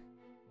just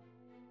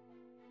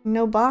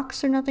no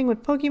box or nothing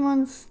with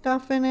Pokemon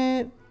stuff in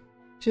it.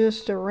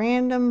 Just a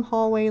random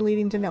hallway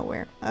leading to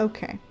nowhere.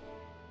 Okay.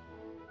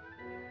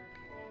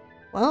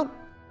 Well,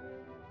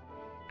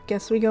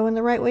 guess we go in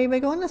the right way by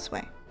going this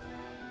way.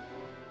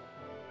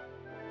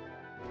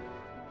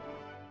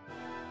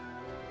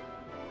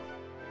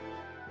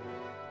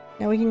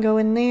 Now we can go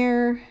in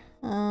there.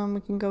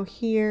 We can go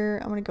here.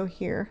 I'm gonna go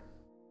here.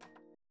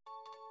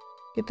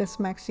 Get this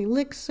Max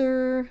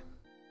Elixir.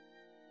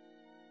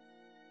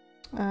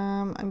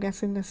 I'm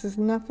guessing this is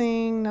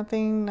nothing,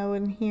 no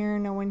one here,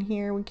 no one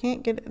here. We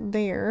can't get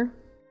there.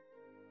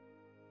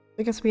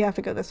 I guess we have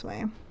to go this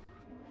way.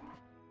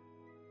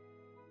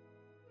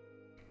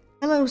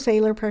 Hello,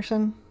 sailor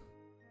person.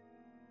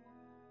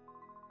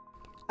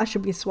 I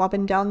should be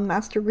swapping down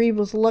Master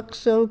Greevil's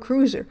Luxo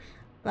Cruiser,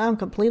 but I'm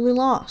completely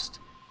lost.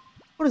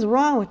 What is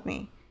wrong with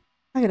me?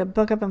 I gotta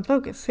buck up and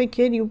focus. Hey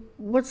kid,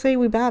 what say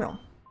we battle?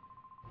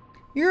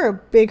 You're a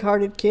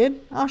big-hearted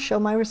kid. I'll show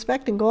my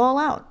respect and go all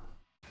out.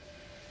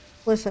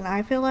 Listen,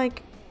 I feel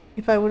like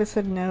if I would have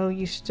said no,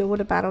 you still would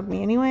have battled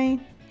me anyway.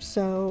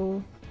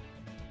 So,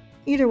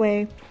 either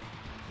way,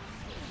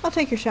 I'll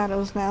take your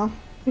shadows now.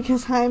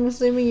 Because I'm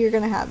assuming you're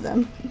gonna have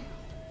them.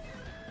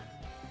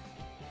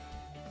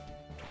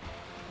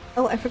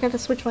 Oh, I forgot to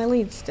switch my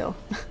leads still.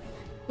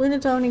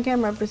 Lunatone and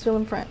Camerupt are still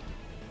in front.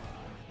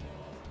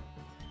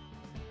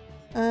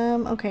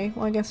 Okay,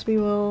 well I guess we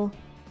will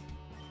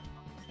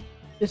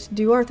just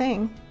do our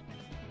thing.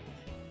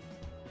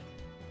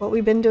 What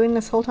we've been doing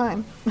this whole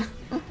time.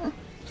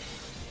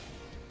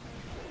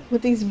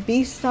 With these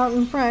beasts out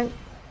in front,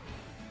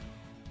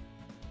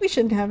 we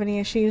shouldn't have any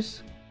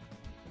issues.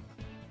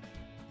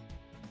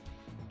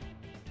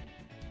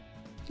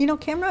 You know,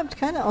 Camerupt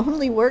kind of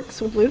only works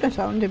with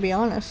Lunatone, to be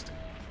honest.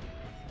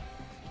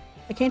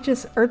 I can't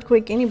just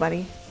Earthquake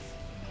anybody.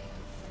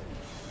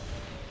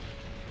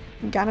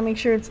 Gotta make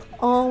sure it's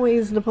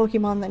always the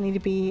Pokemon that need to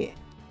be,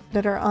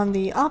 that are on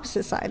the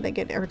opposite side that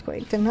get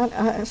Earthquaked, and not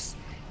us.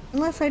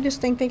 Unless I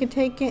just think they could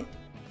take it.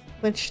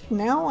 Which,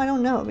 now, I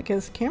don't know,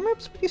 because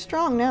Camerupt's pretty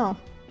strong now.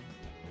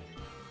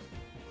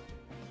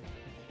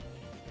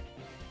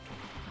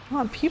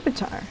 Oh,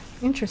 Pupitar.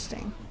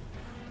 Interesting.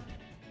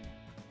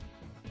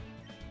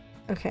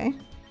 Okay.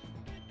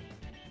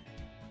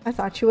 I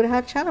thought you would have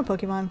had Shadow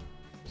Pokemon.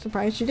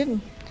 Surprised you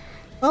didn't.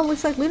 Well,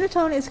 looks like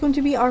Lunatone is going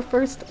to be our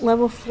first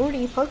level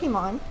 40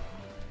 Pokemon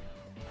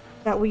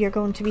that we are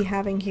going to be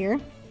having here.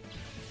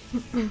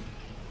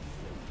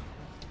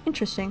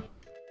 Interesting.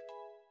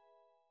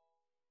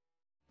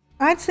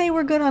 I'd say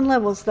we're good on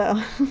levels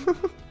though.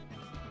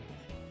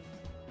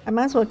 I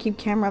might as well keep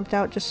Camerupt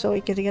out just so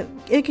it could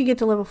get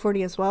to level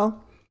 40 as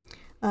well.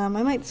 I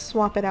might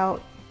swap it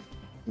out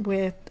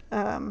with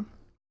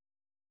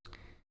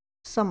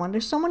someone.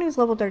 There's someone who's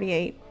level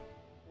 38.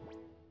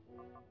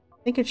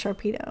 I think it's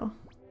Sharpedo.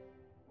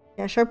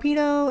 Yeah,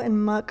 Sharpedo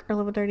and Muck are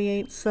level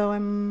 38, so I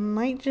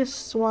might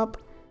just swap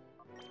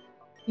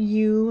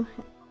you.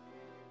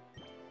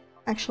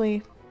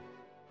 Actually,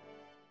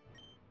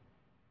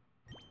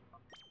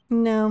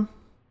 no.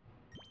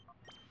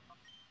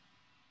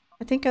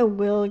 I think I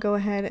will go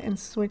ahead and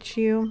switch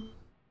you.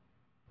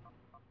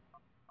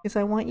 Because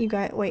I want you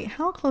guys— wait,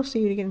 how close are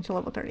you to getting to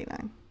level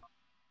 39?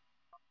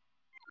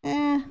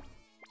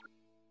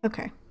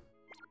 Okay.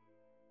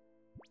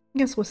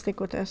 Guess we'll stick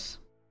with this.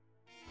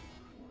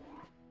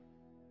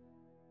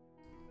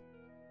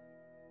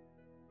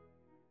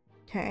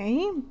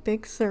 Okay,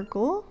 big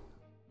circle.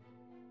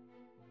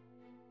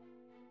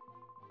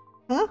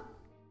 Huh?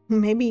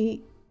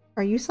 Maybe...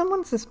 Are you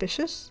someone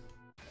suspicious?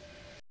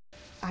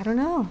 I don't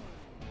know.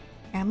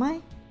 Am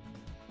I?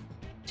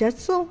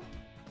 Jetzel?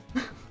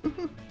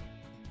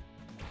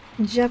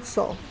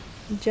 Jetzel.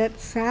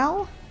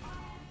 Jetsal?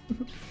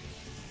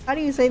 How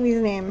do you say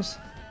these names?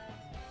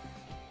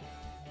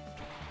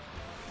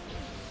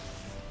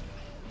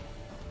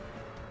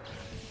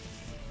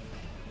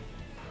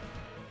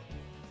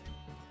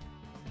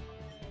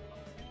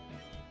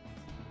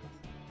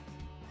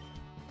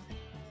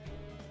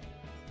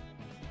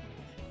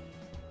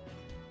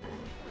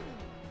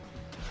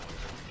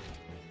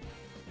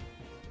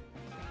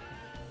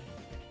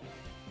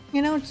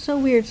 You know, it's so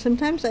weird.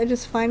 Sometimes I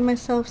just find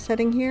myself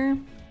sitting here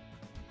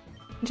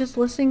just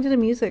listening to the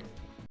music.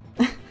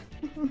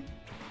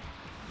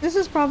 This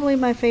is probably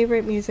my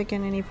favorite music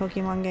in any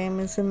Pokemon game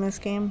is in this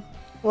game.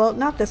 Well,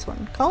 not this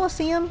one.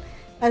 Colosseum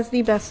has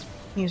the best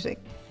music.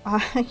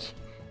 I,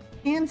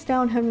 hands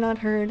down, have not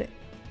heard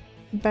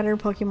better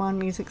Pokemon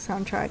music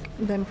soundtrack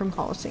than from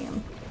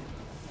Colosseum.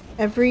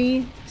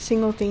 Every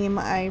single theme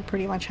I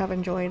pretty much have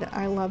enjoyed.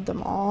 I love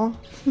them all.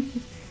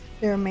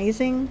 They're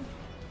amazing.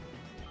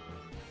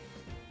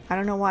 I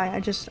don't know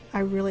why, I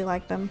really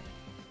like them.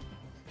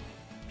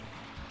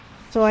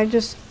 So I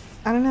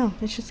don't know,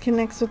 it just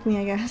connects with me,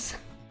 I guess.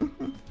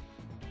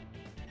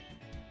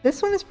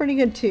 This one is pretty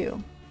good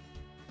too.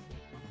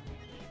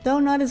 Though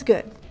not as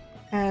good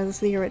as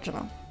the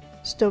original.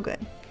 Still good.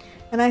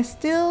 And I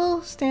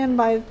still stand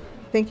by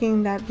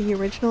thinking that the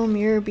original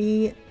Mirror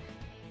Bee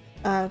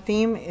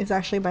theme is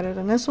actually better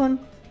than this one.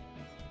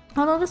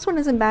 Although this one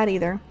isn't bad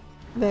either.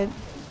 But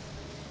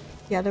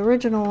yeah, the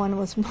original one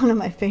was one of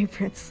my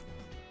favorites.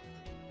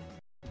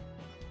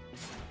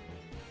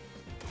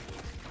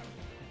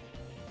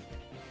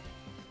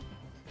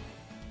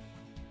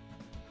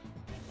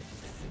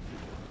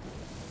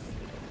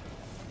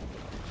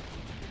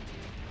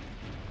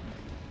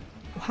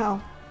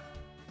 Wow.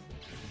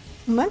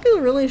 Mike is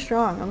really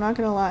strong, I'm not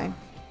gonna lie.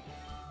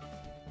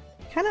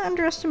 Kinda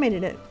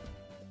underestimated it.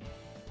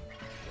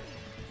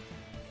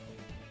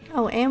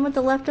 Oh, and with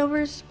the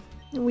leftovers,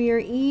 we are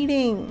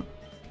eating.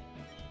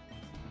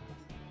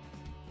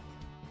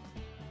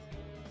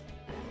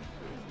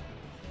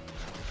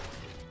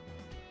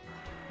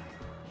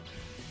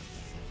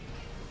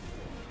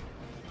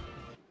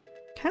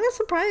 Kinda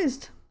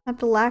surprised at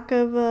the lack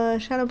of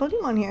shadow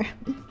Pokemon here.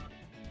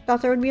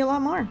 Thought there would be a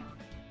lot more.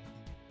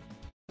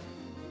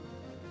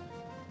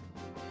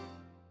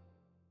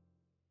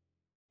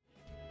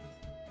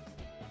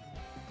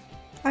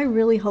 I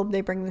really hope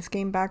they bring this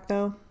game back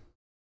though.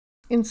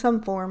 In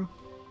some form.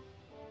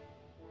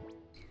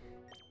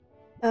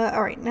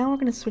 Alright, now we're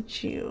gonna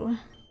switch you.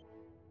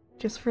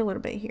 Just for a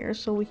little bit here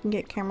so we can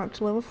get camera up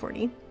to level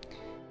 40.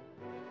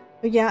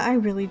 But yeah, I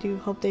really do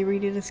hope they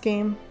redo this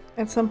game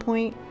at some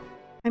point.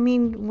 I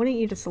mean, wouldn't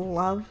you just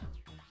love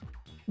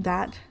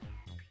that?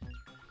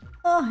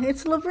 Oh,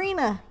 it's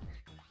Lavrina!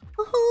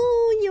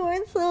 Oh, you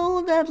aren't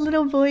so that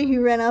little boy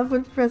who ran off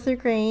with Professor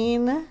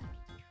Crane.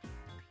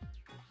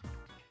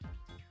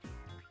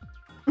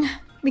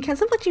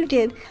 Because of what you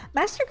did,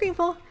 Master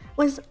Greenville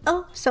was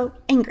oh so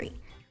angry.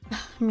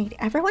 Made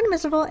everyone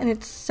miserable and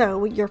it's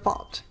so your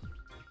fault.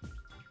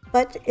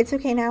 But it's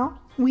okay now.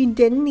 We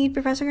didn't need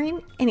Professor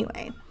Green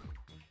anyway.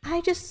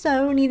 I just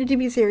so needed to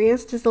be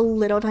serious just a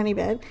little tiny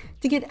bit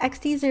to get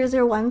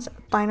XD001's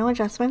final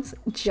adjustments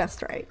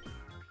just right.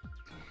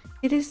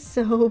 It is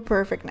so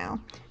perfect now.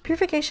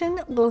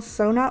 Purification will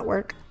so not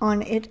work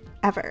on it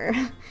ever.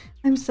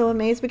 I'm so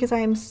amazed because I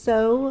am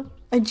so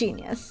a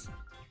genius.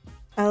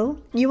 Oh,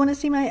 you want to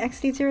see my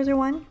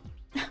XD001?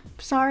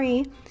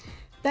 Sorry,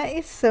 that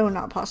is so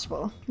not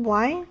possible.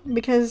 Why?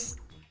 Because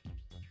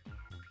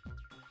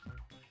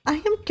I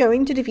am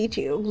going to defeat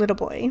you, little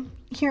boy.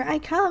 Here I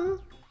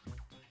come.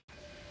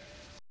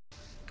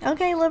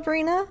 Okay,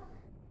 Lavrina.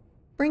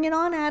 Bring it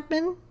on,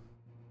 admin.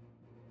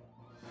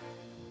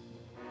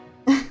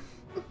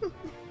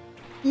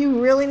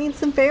 You really need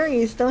some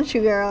fairies, don't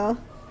you, girl?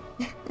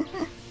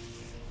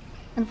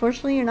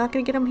 Unfortunately, you're not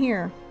gonna get them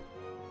here.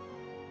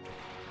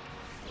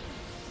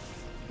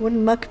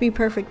 Wouldn't Muck be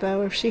perfect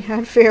though if she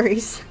had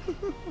fairies?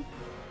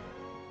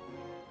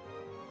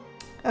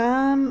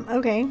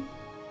 Okay.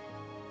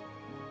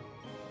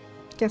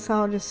 Guess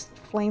I'll just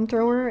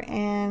flamethrower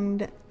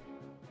and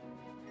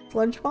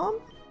sludge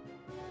bomb?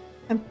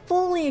 I'm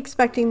fully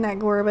expecting that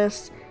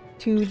Gorbis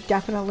to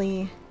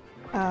definitely,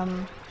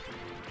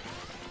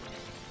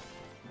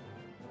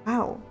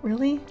 wow,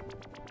 really?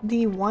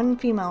 The one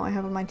female I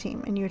have on my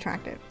team and you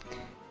attract it.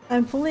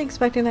 I'm fully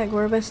expecting that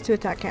Gorbis to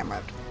attack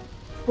Camerupt.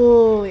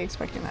 Fully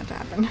expecting that to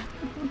happen.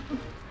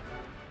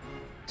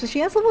 So she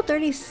has level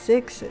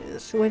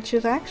 36s, which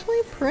is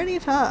actually pretty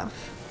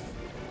tough.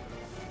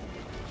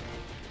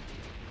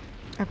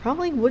 I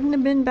probably wouldn't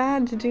have been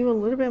bad to do a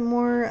little bit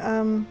more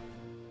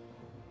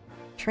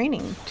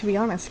training, to be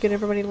honest. Get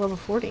everybody to level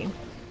 40.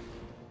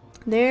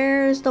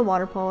 There's the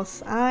water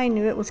pulse. I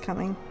knew it was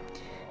coming.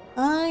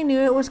 I knew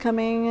it was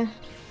coming.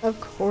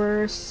 Of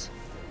course.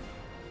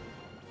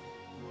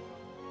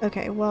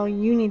 Okay, well,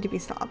 you need to be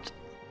stopped.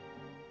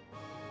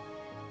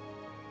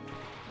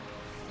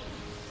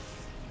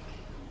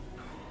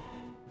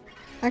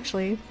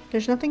 Actually,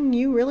 there's nothing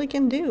you really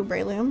can do,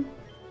 Breloom.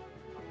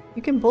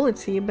 You can bullet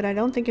seed, but I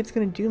don't think it's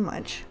gonna do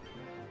much.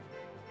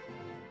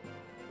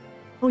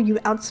 Oh, you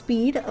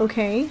outspeed?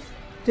 Okay.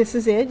 This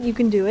is it. You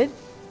can do it.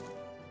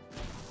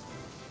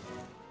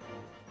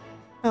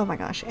 Oh my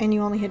gosh, and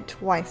you only hit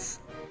twice.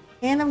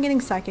 And I'm getting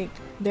psychic.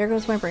 There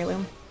goes my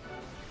Breloom.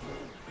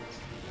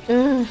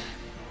 Ugh.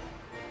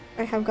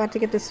 I have got to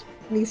get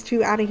these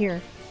two out of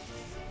here.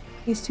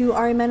 These two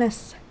are a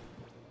menace.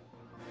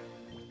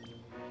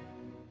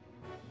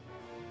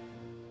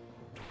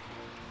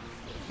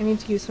 I need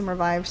to use some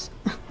revives.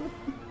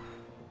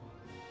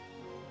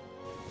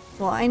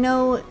 Well, I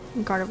know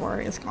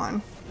Gardevoir is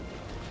gone.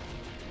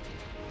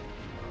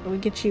 So we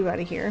get you out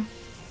of here.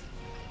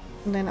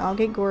 And then I'll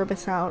get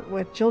Gorbis out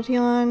with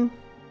Jolteon.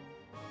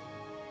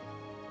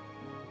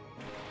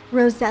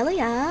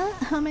 Roselia!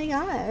 Oh my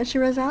gosh,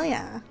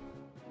 Roselia!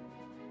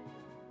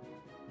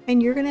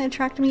 And you're gonna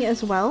attract me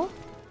as well?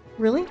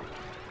 Really?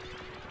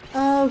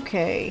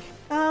 Okay.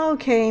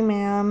 Okay,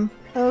 ma'am.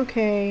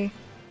 Okay.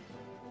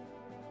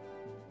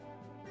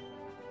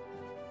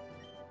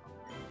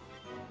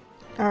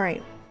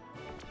 Alright.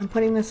 I'm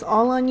putting this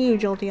all on you,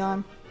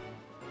 Jolteon.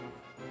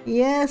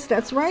 Yes,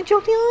 that's right,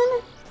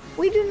 Jolteon!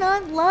 We do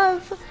not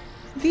love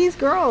these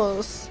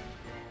girls.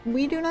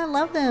 We do not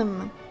love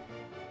them.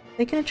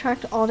 They can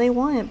attract all they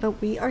want,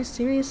 but we are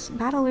serious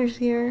battlers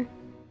here.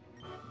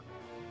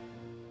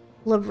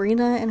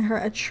 Lavrina and her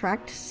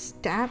attract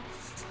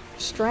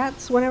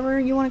strats, whatever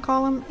you want to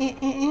call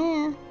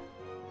them.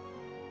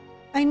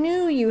 I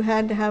knew you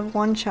had to have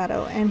one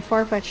shadow, and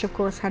Farfetch'd of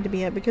course had to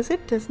be it because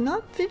it does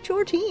not fit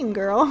your team,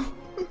 girl.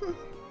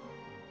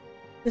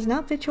 Does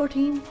not fit your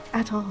team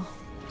at all.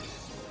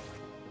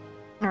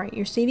 Alright,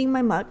 you're seeding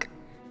my muck.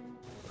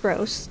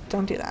 Gross,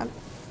 don't do that.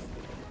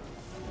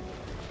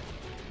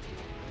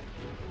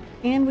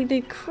 And we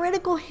did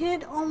critical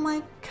hit. Oh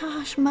my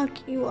gosh,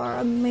 Muck, you are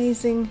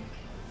amazing.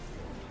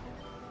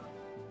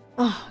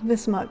 Oh,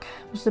 this Muck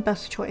was the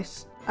best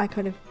choice I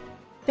could have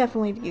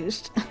definitely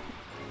used.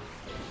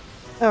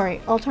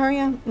 Alright,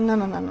 Altaria? No,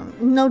 no, no, no.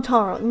 No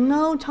Taro.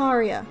 No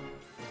Taria.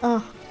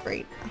 Oh,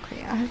 great.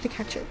 Okay, I have to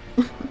catch it.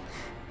 I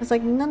was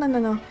like, no, no, no,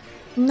 no.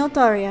 No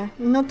Taria.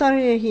 No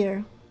Taria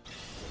here.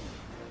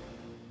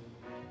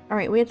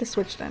 Alright, we have to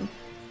switch then.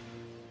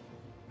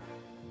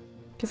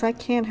 Because I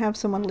can't have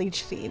someone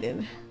leech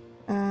seeded.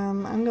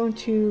 I'm going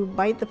to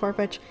bite the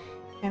Farfetch,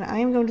 and I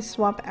am going to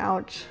swap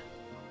out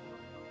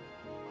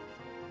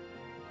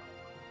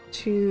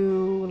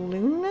to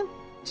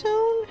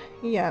Lunatone?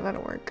 Yeah,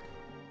 that'll work.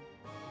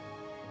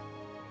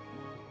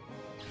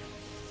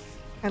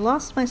 I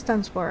lost my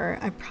Stun Sporer.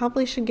 I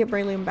probably should get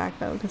Breloom back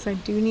though, because I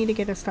do need to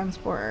get a Stun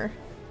Sporer.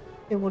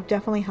 It will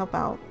definitely help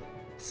out,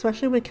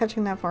 especially with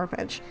catching that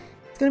Farfetch.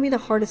 It's going to be the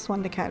hardest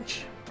one to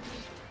catch.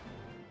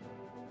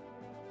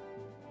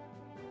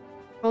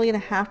 Probably gonna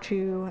have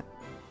to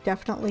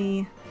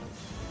definitely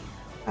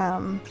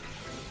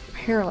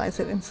paralyze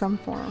it in some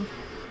form.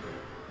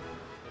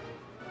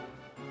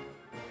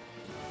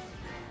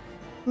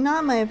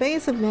 Not my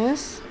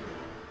evasiveness.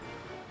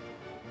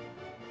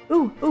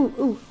 Ooh, ooh,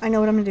 ooh. I know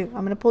what I'm gonna do.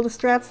 I'm gonna pull the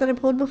strats that I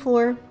pulled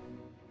before.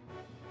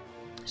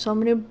 So I'm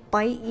gonna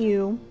bite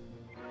you.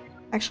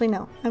 Actually,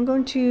 no. I'm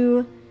going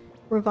to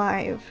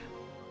revive.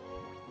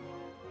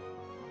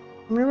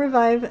 I'm gonna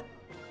revive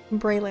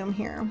Breloom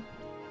here.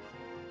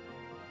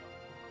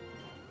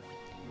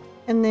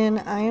 And then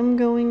I am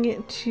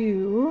going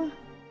to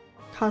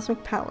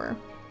Cosmic Power.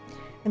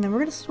 And then we're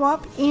going to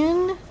swap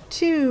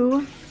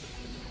into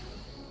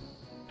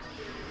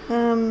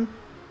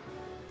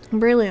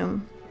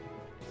Breloom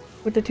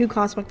with the two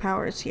Cosmic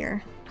Powers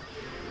here.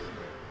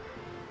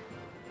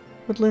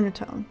 With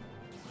Lunatone.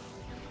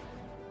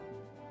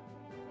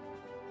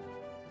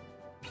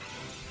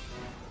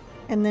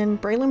 And then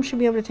Breloom should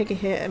be able to take a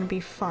hit and be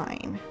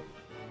fine.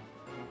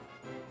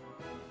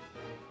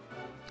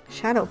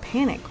 Shadow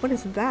Panic, what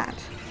is that?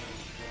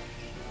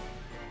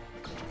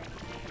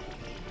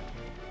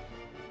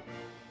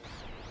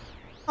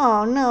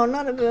 Oh no,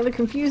 not another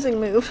confusing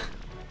move.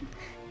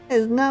 That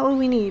is not what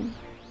we need.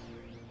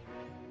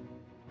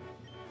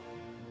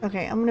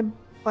 Okay, I'm gonna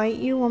bite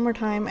you one more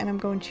time and I'm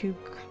going to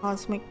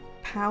Cosmic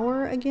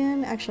Power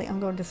again. Actually,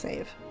 I'm going to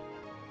save.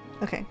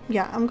 Okay,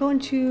 yeah, I'm going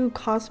to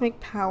Cosmic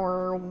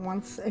Power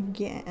once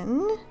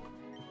again.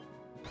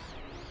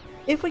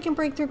 If we can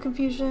break through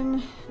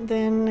confusion,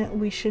 then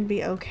we should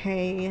be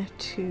okay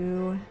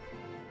to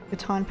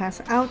Baton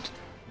Pass out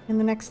in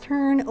the next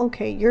turn.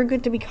 Okay, you're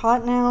good to be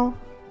caught now.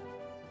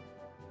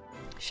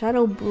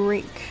 Shadow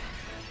Break.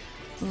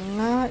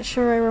 Not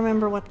sure I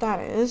remember what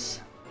that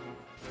is.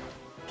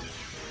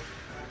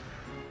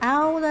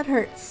 Ow, that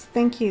hurts.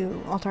 Thank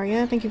you,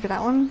 Altaria. Thank you for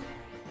that one.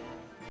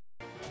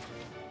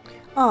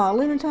 Aw,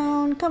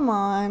 Lunatone, come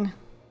on.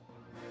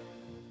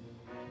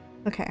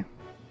 Okay,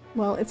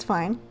 well, it's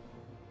fine.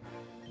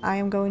 I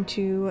am going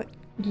to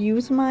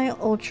use my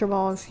Ultra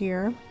Balls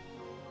here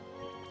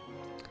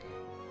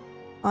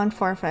on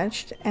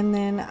Farfetch'd, and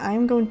then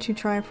I'm going to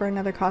try for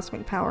another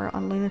Cosmic Power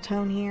on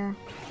Lunatone here.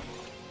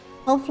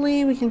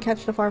 Hopefully we can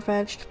catch the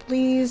Farfetch'd.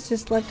 Please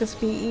just let this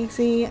be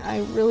easy.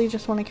 I really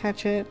just want to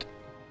catch it.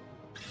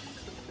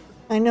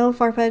 I know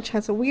Farfetch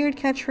has a weird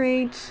catch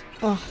rate.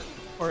 Ugh,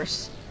 of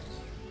course.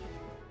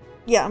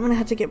 Yeah, I'm gonna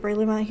have to get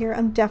Breloom out here.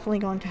 I'm definitely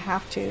going to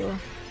have to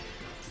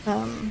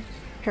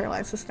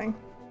paralyze this thing.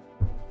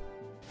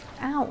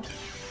 Ow.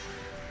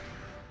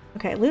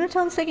 Okay,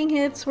 Lunatone's taking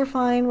hits. We're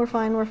fine, we're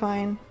fine, we're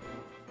fine.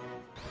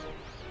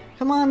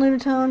 Come on,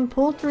 Lunatone,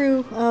 pull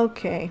through.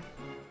 Okay.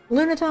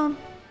 Lunatone?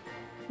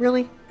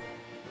 Really?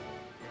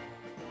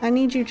 I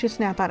need you to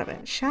snap out of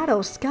it.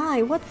 Shadow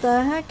Sky, what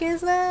the heck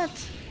is that?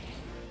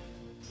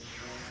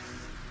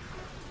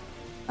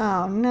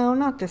 Oh no,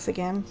 not this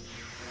again.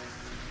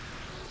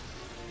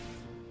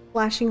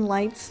 Flashing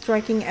lights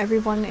striking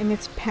everyone in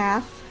its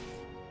path.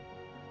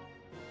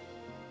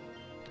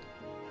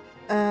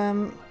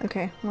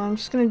 Okay, well I'm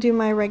just gonna do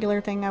my regular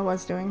thing I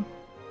was doing.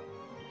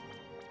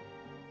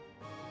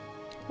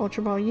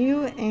 Ultra Ball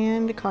you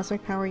and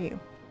Cosmic Power you.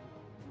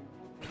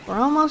 We're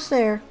almost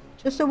there.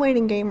 Just a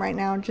waiting game right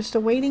now. Just a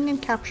waiting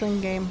and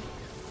capturing game.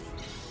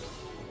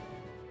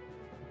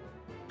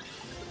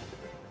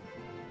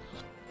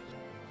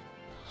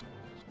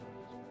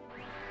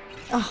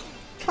 Oh,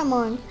 come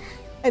on.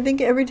 I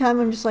think every time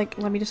I'm just like,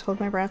 let me just hold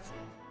my breath.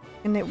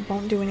 And it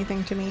won't do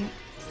anything to me.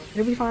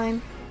 It'll be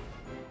fine.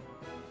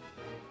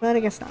 But I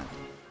guess not.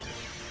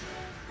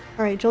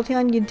 Alright,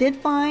 Jolteon, you did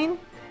fine.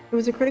 It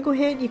was a critical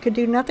hit. You could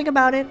do nothing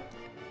about it.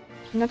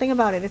 Nothing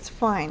about it. It's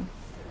fine.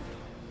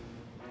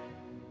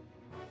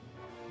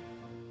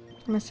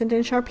 I'm gonna send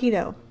in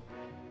Sharpedo.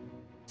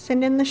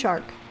 Send in the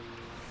shark.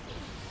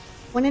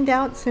 When in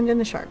doubt, send in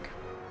the shark.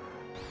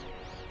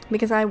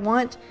 Because I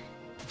want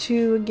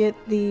to get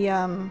the,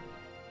 I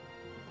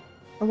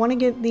want to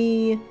get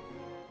the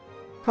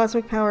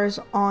Cosmic Powers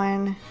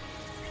on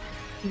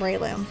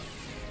Breloom.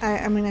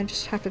 I mean, I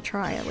just have to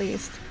try at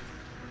least.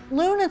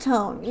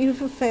 Lunatone, you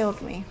have failed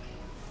me.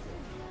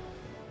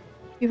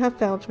 You have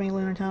failed me,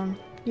 Lunatone.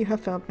 You have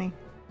failed me.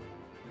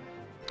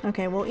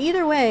 Okay, well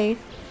either way,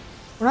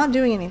 we're not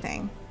doing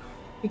anything.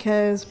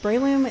 Because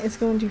Breloom is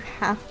going to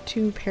have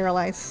to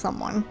paralyze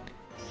someone.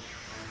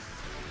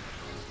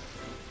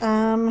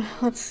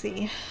 Let's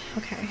see.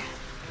 Okay.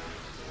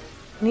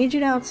 I need you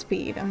to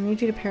outspeed. I need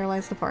you to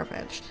paralyze the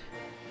Farfetch'd.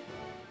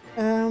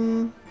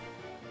 I'm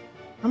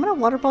gonna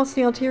Water Pulse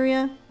the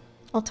Altaria.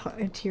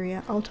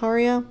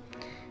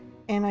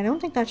 And I don't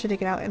think that should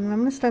take it out. And I'm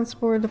gonna Stun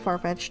Spore the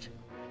Farfetch'd.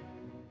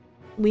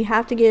 We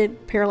have to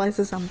get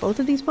paralyzes on both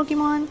of these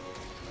Pokemon.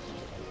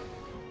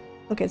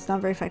 Okay, it's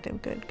not very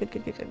effective. Good, good,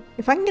 good, good, good.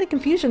 If I can get a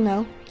confusion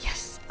though.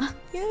 Yes!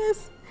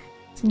 Yes!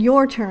 It's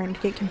your turn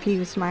to get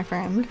confused, my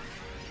friend.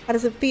 How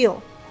does it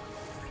feel?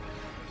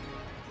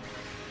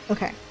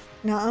 Okay.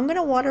 Now I'm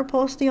gonna Water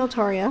Pulse the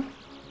Altaria.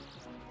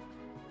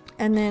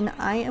 And then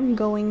I am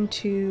going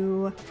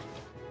to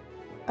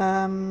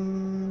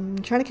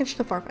try to catch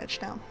the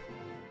Farfetch'd now.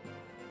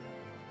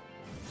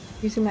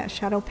 Using that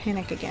Shadow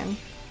Panic again.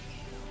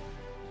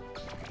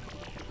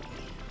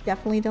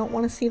 Definitely don't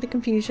want to see the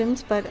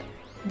confusions, but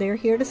they're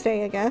here to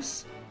stay, I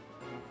guess.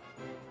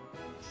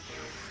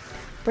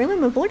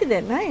 Breloom avoided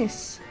it.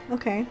 Nice.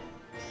 Okay.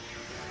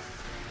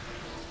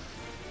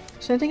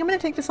 So I think I'm going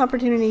to take this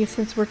opportunity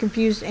since we're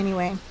confused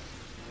anyway.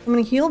 I'm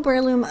going to heal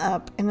Breloom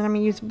up, and then I'm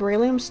going to use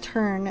Breloom's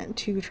turn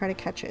to try to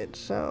catch it.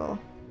 So,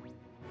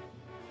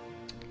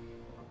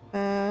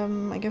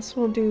 I guess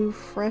we'll do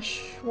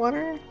Fresh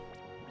Water.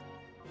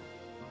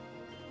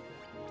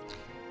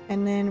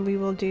 And then we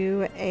will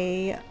do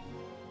a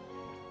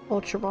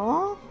Ultra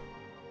Ball.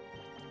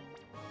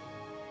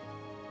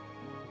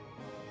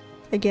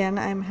 Again,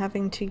 I'm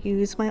having to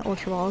use my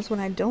Ultra Balls when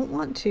I don't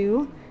want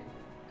to.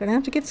 Gonna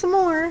have to get some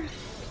more.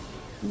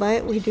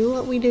 But we do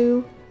what we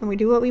do, and we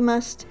do what we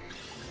must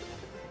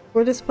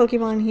for this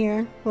Pokemon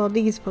here. Well,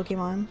 these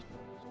Pokemon.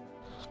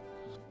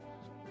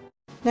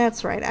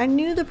 That's right. I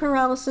knew the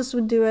paralysis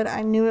would do it.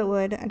 I knew it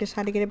would. I just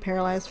had to get it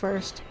paralyzed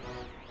first.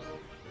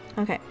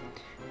 Okay.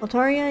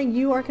 Altaria,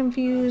 you are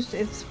confused.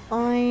 It's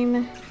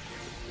fine.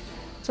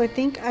 So I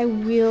think I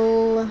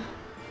will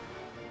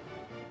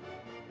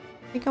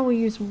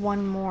use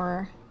one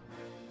more.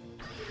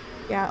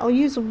 Yeah, I'll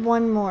use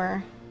one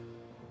more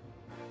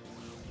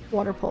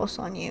Water Pulse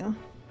on you.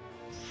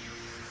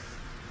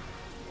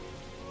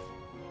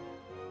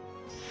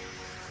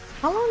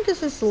 How long does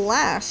this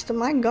last?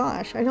 My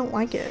gosh, I don't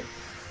like it.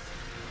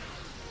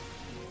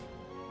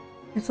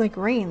 It's like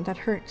rain, that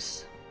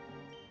hurts.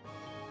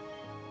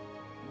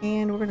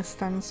 And we're gonna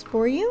Stun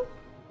Spore you.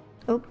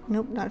 Oh,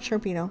 nope, not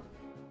Sharpedo.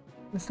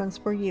 I'm gonna Stun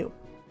Spore you.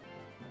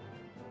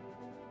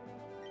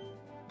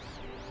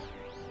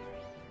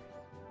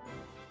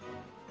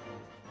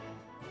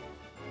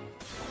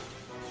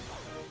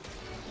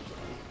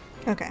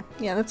 Okay,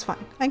 yeah, that's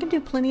fine. I can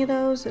do plenty of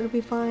those, it'll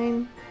be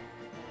fine.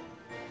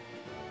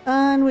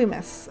 And we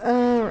miss.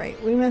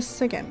 Alright, we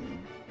miss again.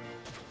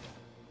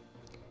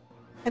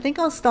 I think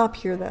I'll stop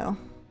here though.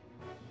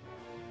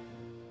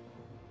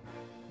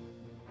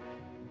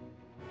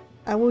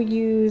 I will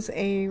use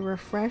a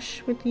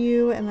refresh with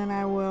you and then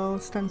I will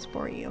stun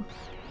spore you.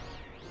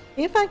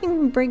 If I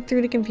can break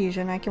through the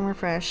confusion, I can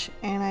refresh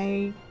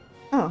and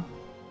oh.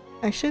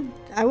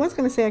 I was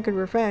gonna say I could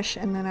refresh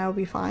and then I'll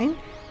be fine.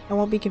 I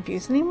won't be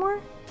confused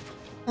anymore.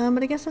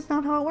 But I guess that's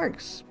not how it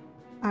works.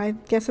 I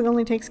guess it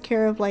only takes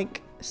care of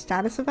like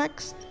status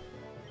effects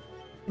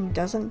and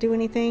doesn't do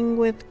anything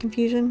with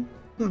confusion.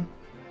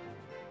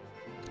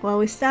 Well,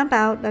 we stamp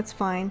out, that's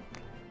fine.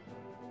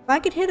 If I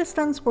could hit a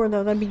stun spore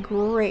though, that'd be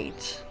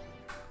great.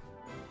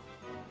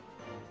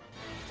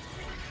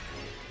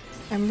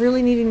 I'm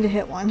really needing to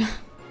hit one.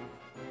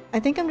 I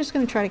think I'm just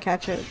gonna try to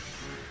catch it.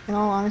 In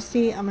all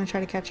honesty, I'm gonna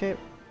try to catch it.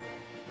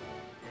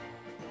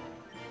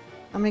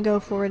 I'm gonna go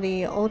for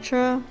the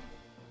Ultra.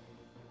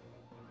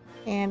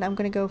 And I'm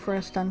gonna go for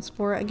a stun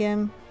spore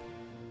again.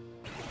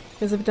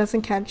 Because if it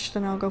doesn't catch,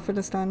 then I'll go for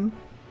the stun.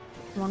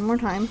 One more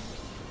time.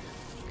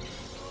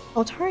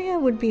 Altaria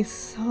would be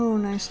so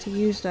nice to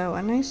use though.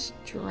 A nice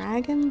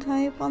dragon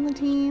type on the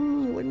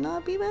team would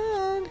not be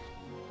bad.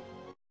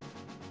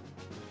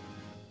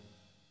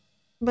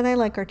 But I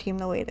like our team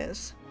the way it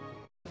is.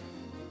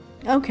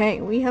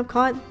 Okay, we have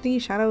caught the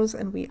shadows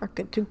and we are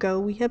good to go.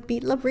 We have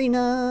beat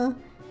Labrina.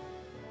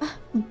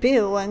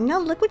 Boo, now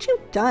look what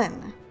you've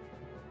done.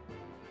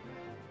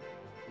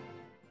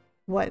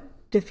 What,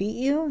 defeat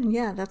you?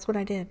 Yeah, that's what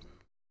I did.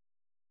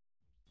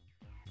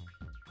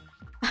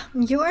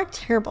 You are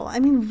terrible. I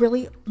mean,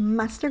 really,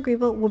 Master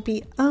Grievel will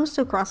be oh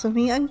so cross with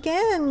me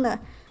again.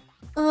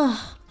 Ugh,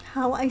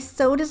 how I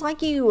so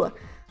dislike you.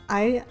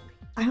 I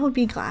would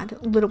be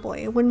glad, little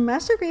boy, when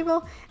Master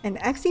Grievel and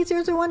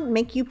XD001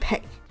 make you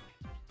pay.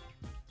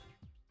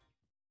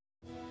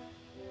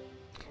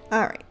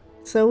 Alright,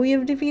 so we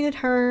have defeated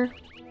her.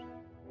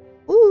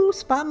 Ooh,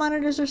 spot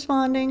monitor's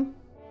responding.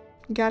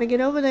 Gotta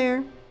get over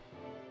there.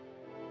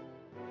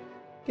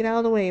 Get out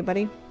of the way,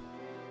 buddy.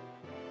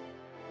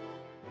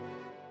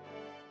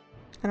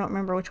 I don't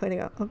remember which way to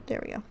go. Oh,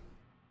 there we go.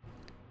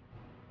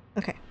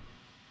 Okay.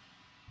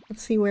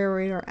 Let's see where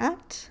we are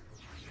at.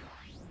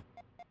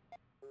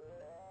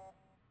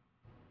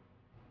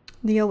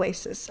 The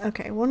Oasis.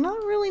 Okay, well, not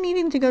really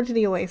needing to go to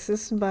the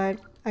Oasis, but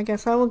I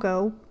guess I will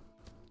go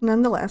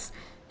nonetheless,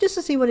 just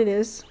to see what it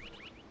is.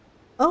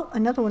 Oh,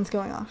 another one's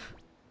going off.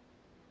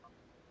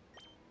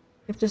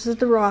 If this is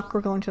the rock,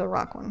 we're going to the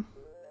rock one.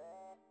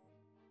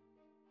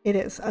 It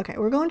is. Okay,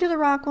 we're going to the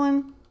rock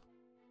one.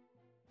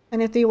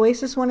 And if the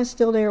Oasis one is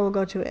still there, we'll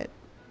go to it.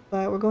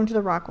 But we're going to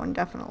the rock one,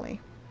 definitely.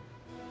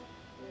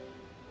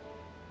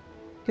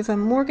 Because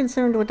I'm more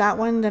concerned with that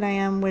one than I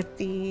am with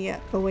the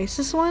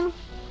Oasis one.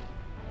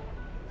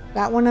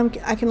 That one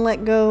I can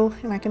let go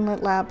and I can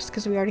let lapse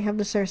because we already have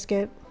the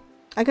Surskit.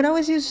 I could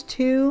always use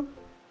 2,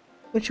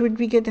 which would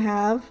be good to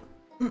have.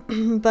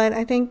 But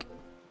I think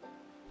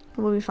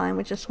we'll be fine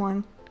with just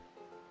 1.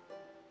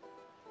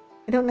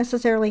 I don't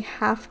necessarily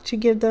have to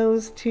give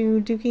those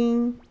to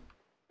Duking.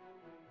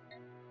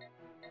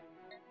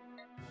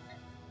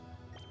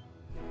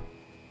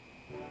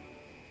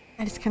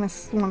 I just kind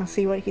of want to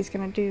see what he's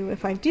going to do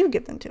if I do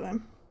give them to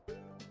him.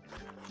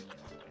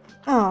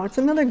 Oh, it's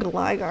another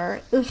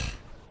Gligar. Ugh.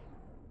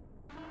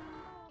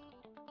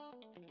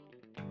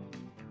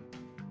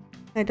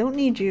 I don't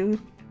need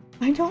you.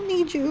 I don't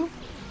need you.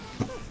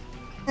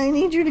 I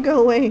need you to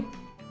go away.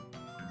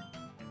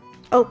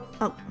 Oh,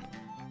 oh.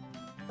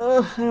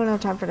 Ugh, I don't have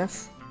time for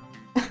this.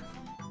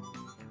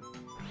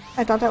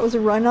 I thought that was a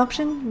run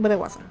option, but it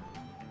wasn't.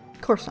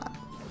 Of course not.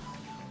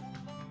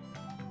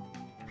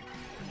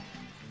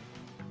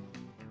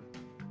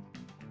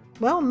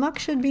 Well, Muck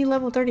should be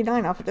level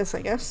 39 off of this,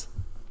 I guess.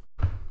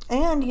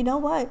 And you know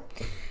what?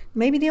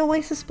 Maybe the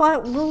Oasis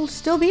spot will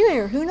still be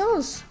there. Who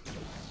knows?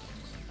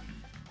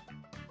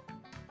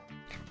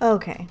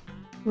 Okay.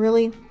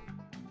 Really?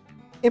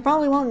 It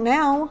probably won't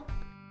now.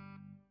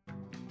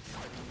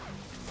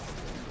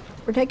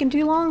 We're taking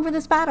too long for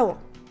this battle.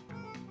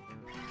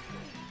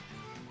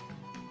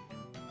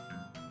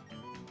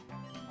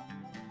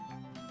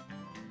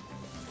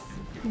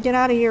 Get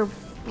out of here,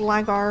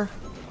 Gligar.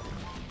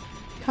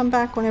 Come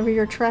back whenever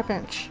you're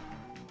Trapinch.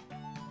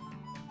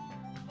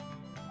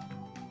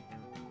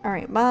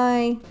 Alright,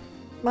 bye.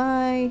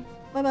 Bye.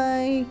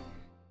 Bye-bye.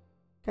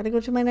 Gotta go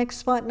to my next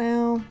spot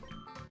now.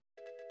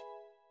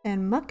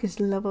 And Muck is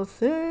level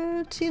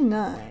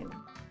 39.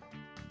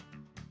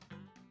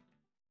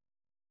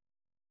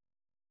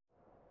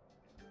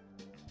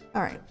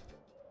 Alright.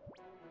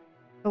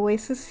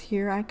 Oasis,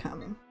 here I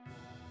come.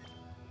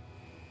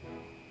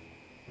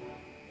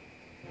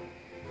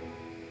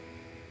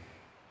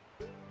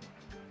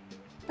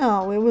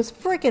 Oh, it was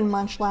freaking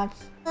Munchlax.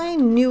 I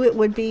knew it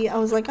would be. I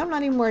was like, I'm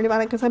not even worried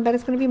about it because I bet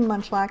it's going to be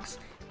Munchlax.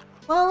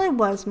 Well, it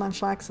was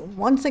Munchlax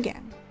once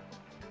again.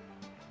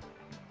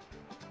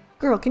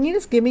 Girl, can you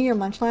just give me your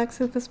Munchlax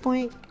at this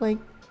point? Like...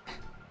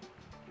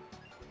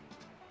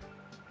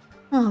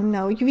 Oh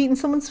no, you've eaten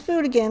someone's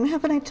food again.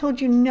 Haven't I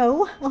told you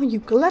no? Oh, you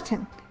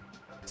glutton.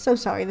 So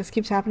sorry this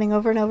keeps happening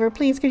over and over.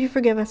 Please, could you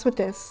forgive us with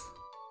this?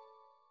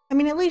 I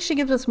mean, at least she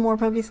gives us more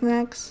Poke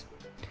Snacks.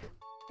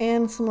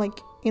 And some, like,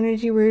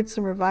 energy roots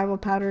and revival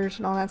powders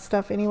and all that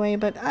stuff anyway.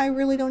 But I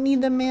really don't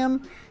need them,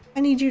 ma'am.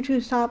 I need you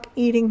to stop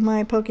eating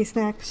my Poke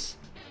Snacks.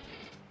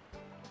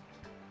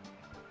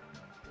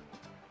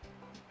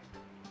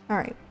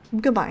 Alright,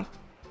 goodbye.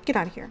 Get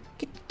out of here.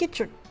 Get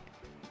your...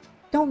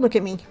 Don't look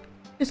at me.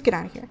 Just get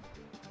out of here.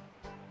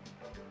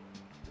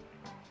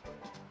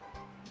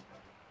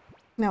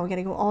 Now we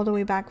gotta go all the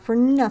way back for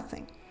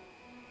nothing.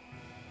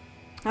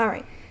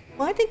 Alright.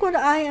 Well, I think what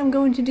I am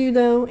going to do,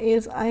 though,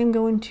 is I am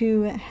going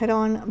to head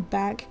on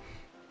back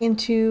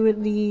into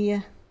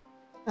the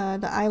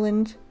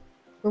island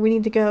where we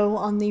need to go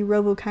on the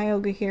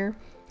Robo-Kyogre here.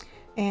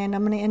 And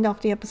I'm going to end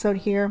off the episode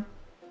here.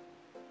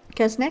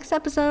 Because next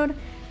episode,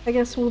 I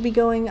guess we'll be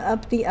going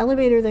up the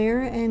elevator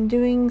there and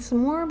doing some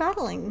more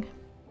battling.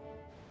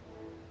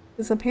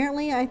 Because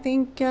apparently I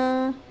think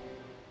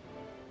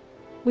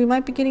we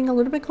might be getting a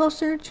little bit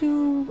closer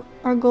to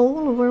our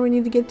goal of where we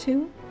need to get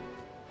to.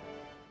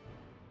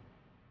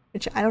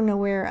 Which I don't know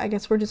where. I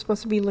guess we're just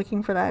supposed to be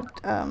looking for that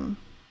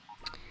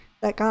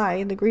that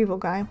guy, the Greevil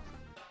guy.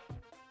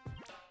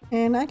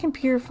 And I can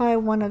purify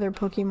one other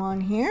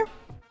Pokemon here.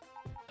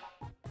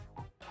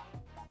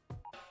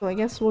 So I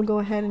guess we'll go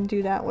ahead and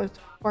do that with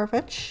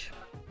Farfetch.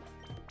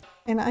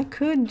 And I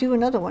could do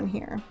another one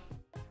here.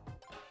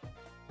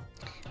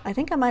 I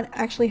think I might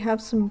actually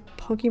have some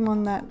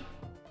Pokemon that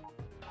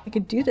I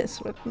could do this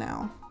with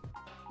now.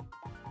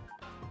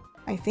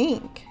 I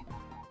think.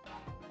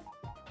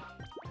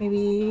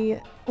 Maybe,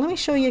 let me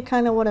show you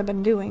kind of what I've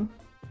been doing.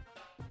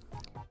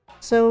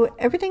 So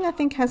everything I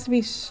think has to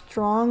be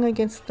strong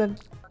against the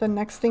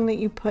next thing that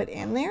you put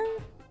in there.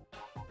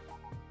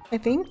 I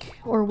think,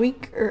 or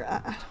weak, or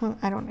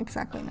I don't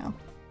exactly know.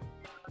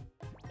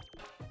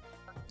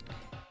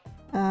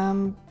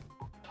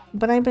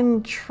 But I've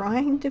been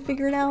trying to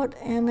figure it out,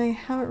 and I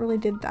haven't really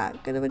did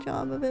that good of a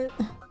job of it.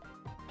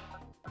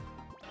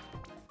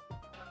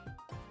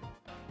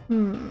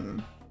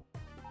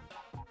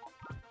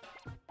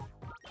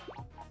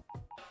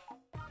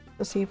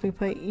 Let's see if we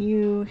put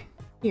you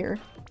here,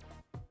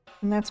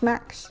 and that's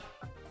Max.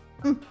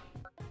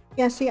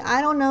 Yeah, see,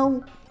 I don't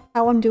know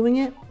how I'm doing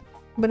it,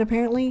 but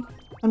apparently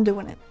I'm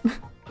doing it.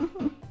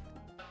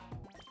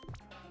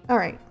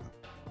 Alright,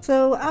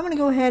 so I'm gonna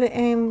go ahead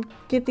and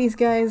get these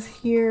guys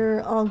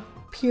here all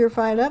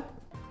purified up.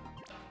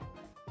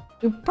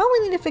 We probably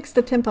need to fix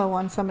the tempo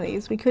on some of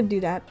these. We could do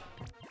that,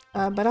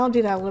 but I'll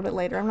do that a little bit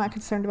later. I'm not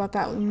concerned about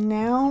that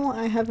now.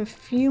 I have a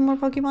few more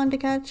Pokemon to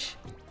catch,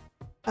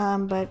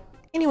 but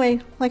anyway,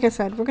 like I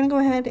said, we're gonna go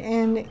ahead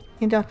and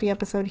end off the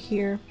episode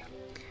here.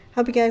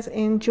 Hope you guys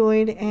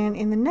enjoyed, and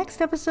in the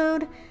next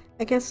episode,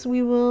 I guess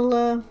we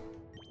will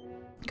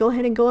go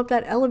ahead and go up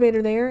that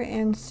elevator there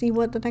and see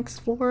what the next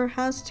floor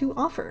has to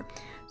offer.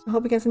 So I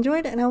hope you guys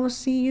enjoyed, and I will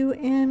see you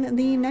in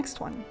the next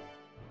one.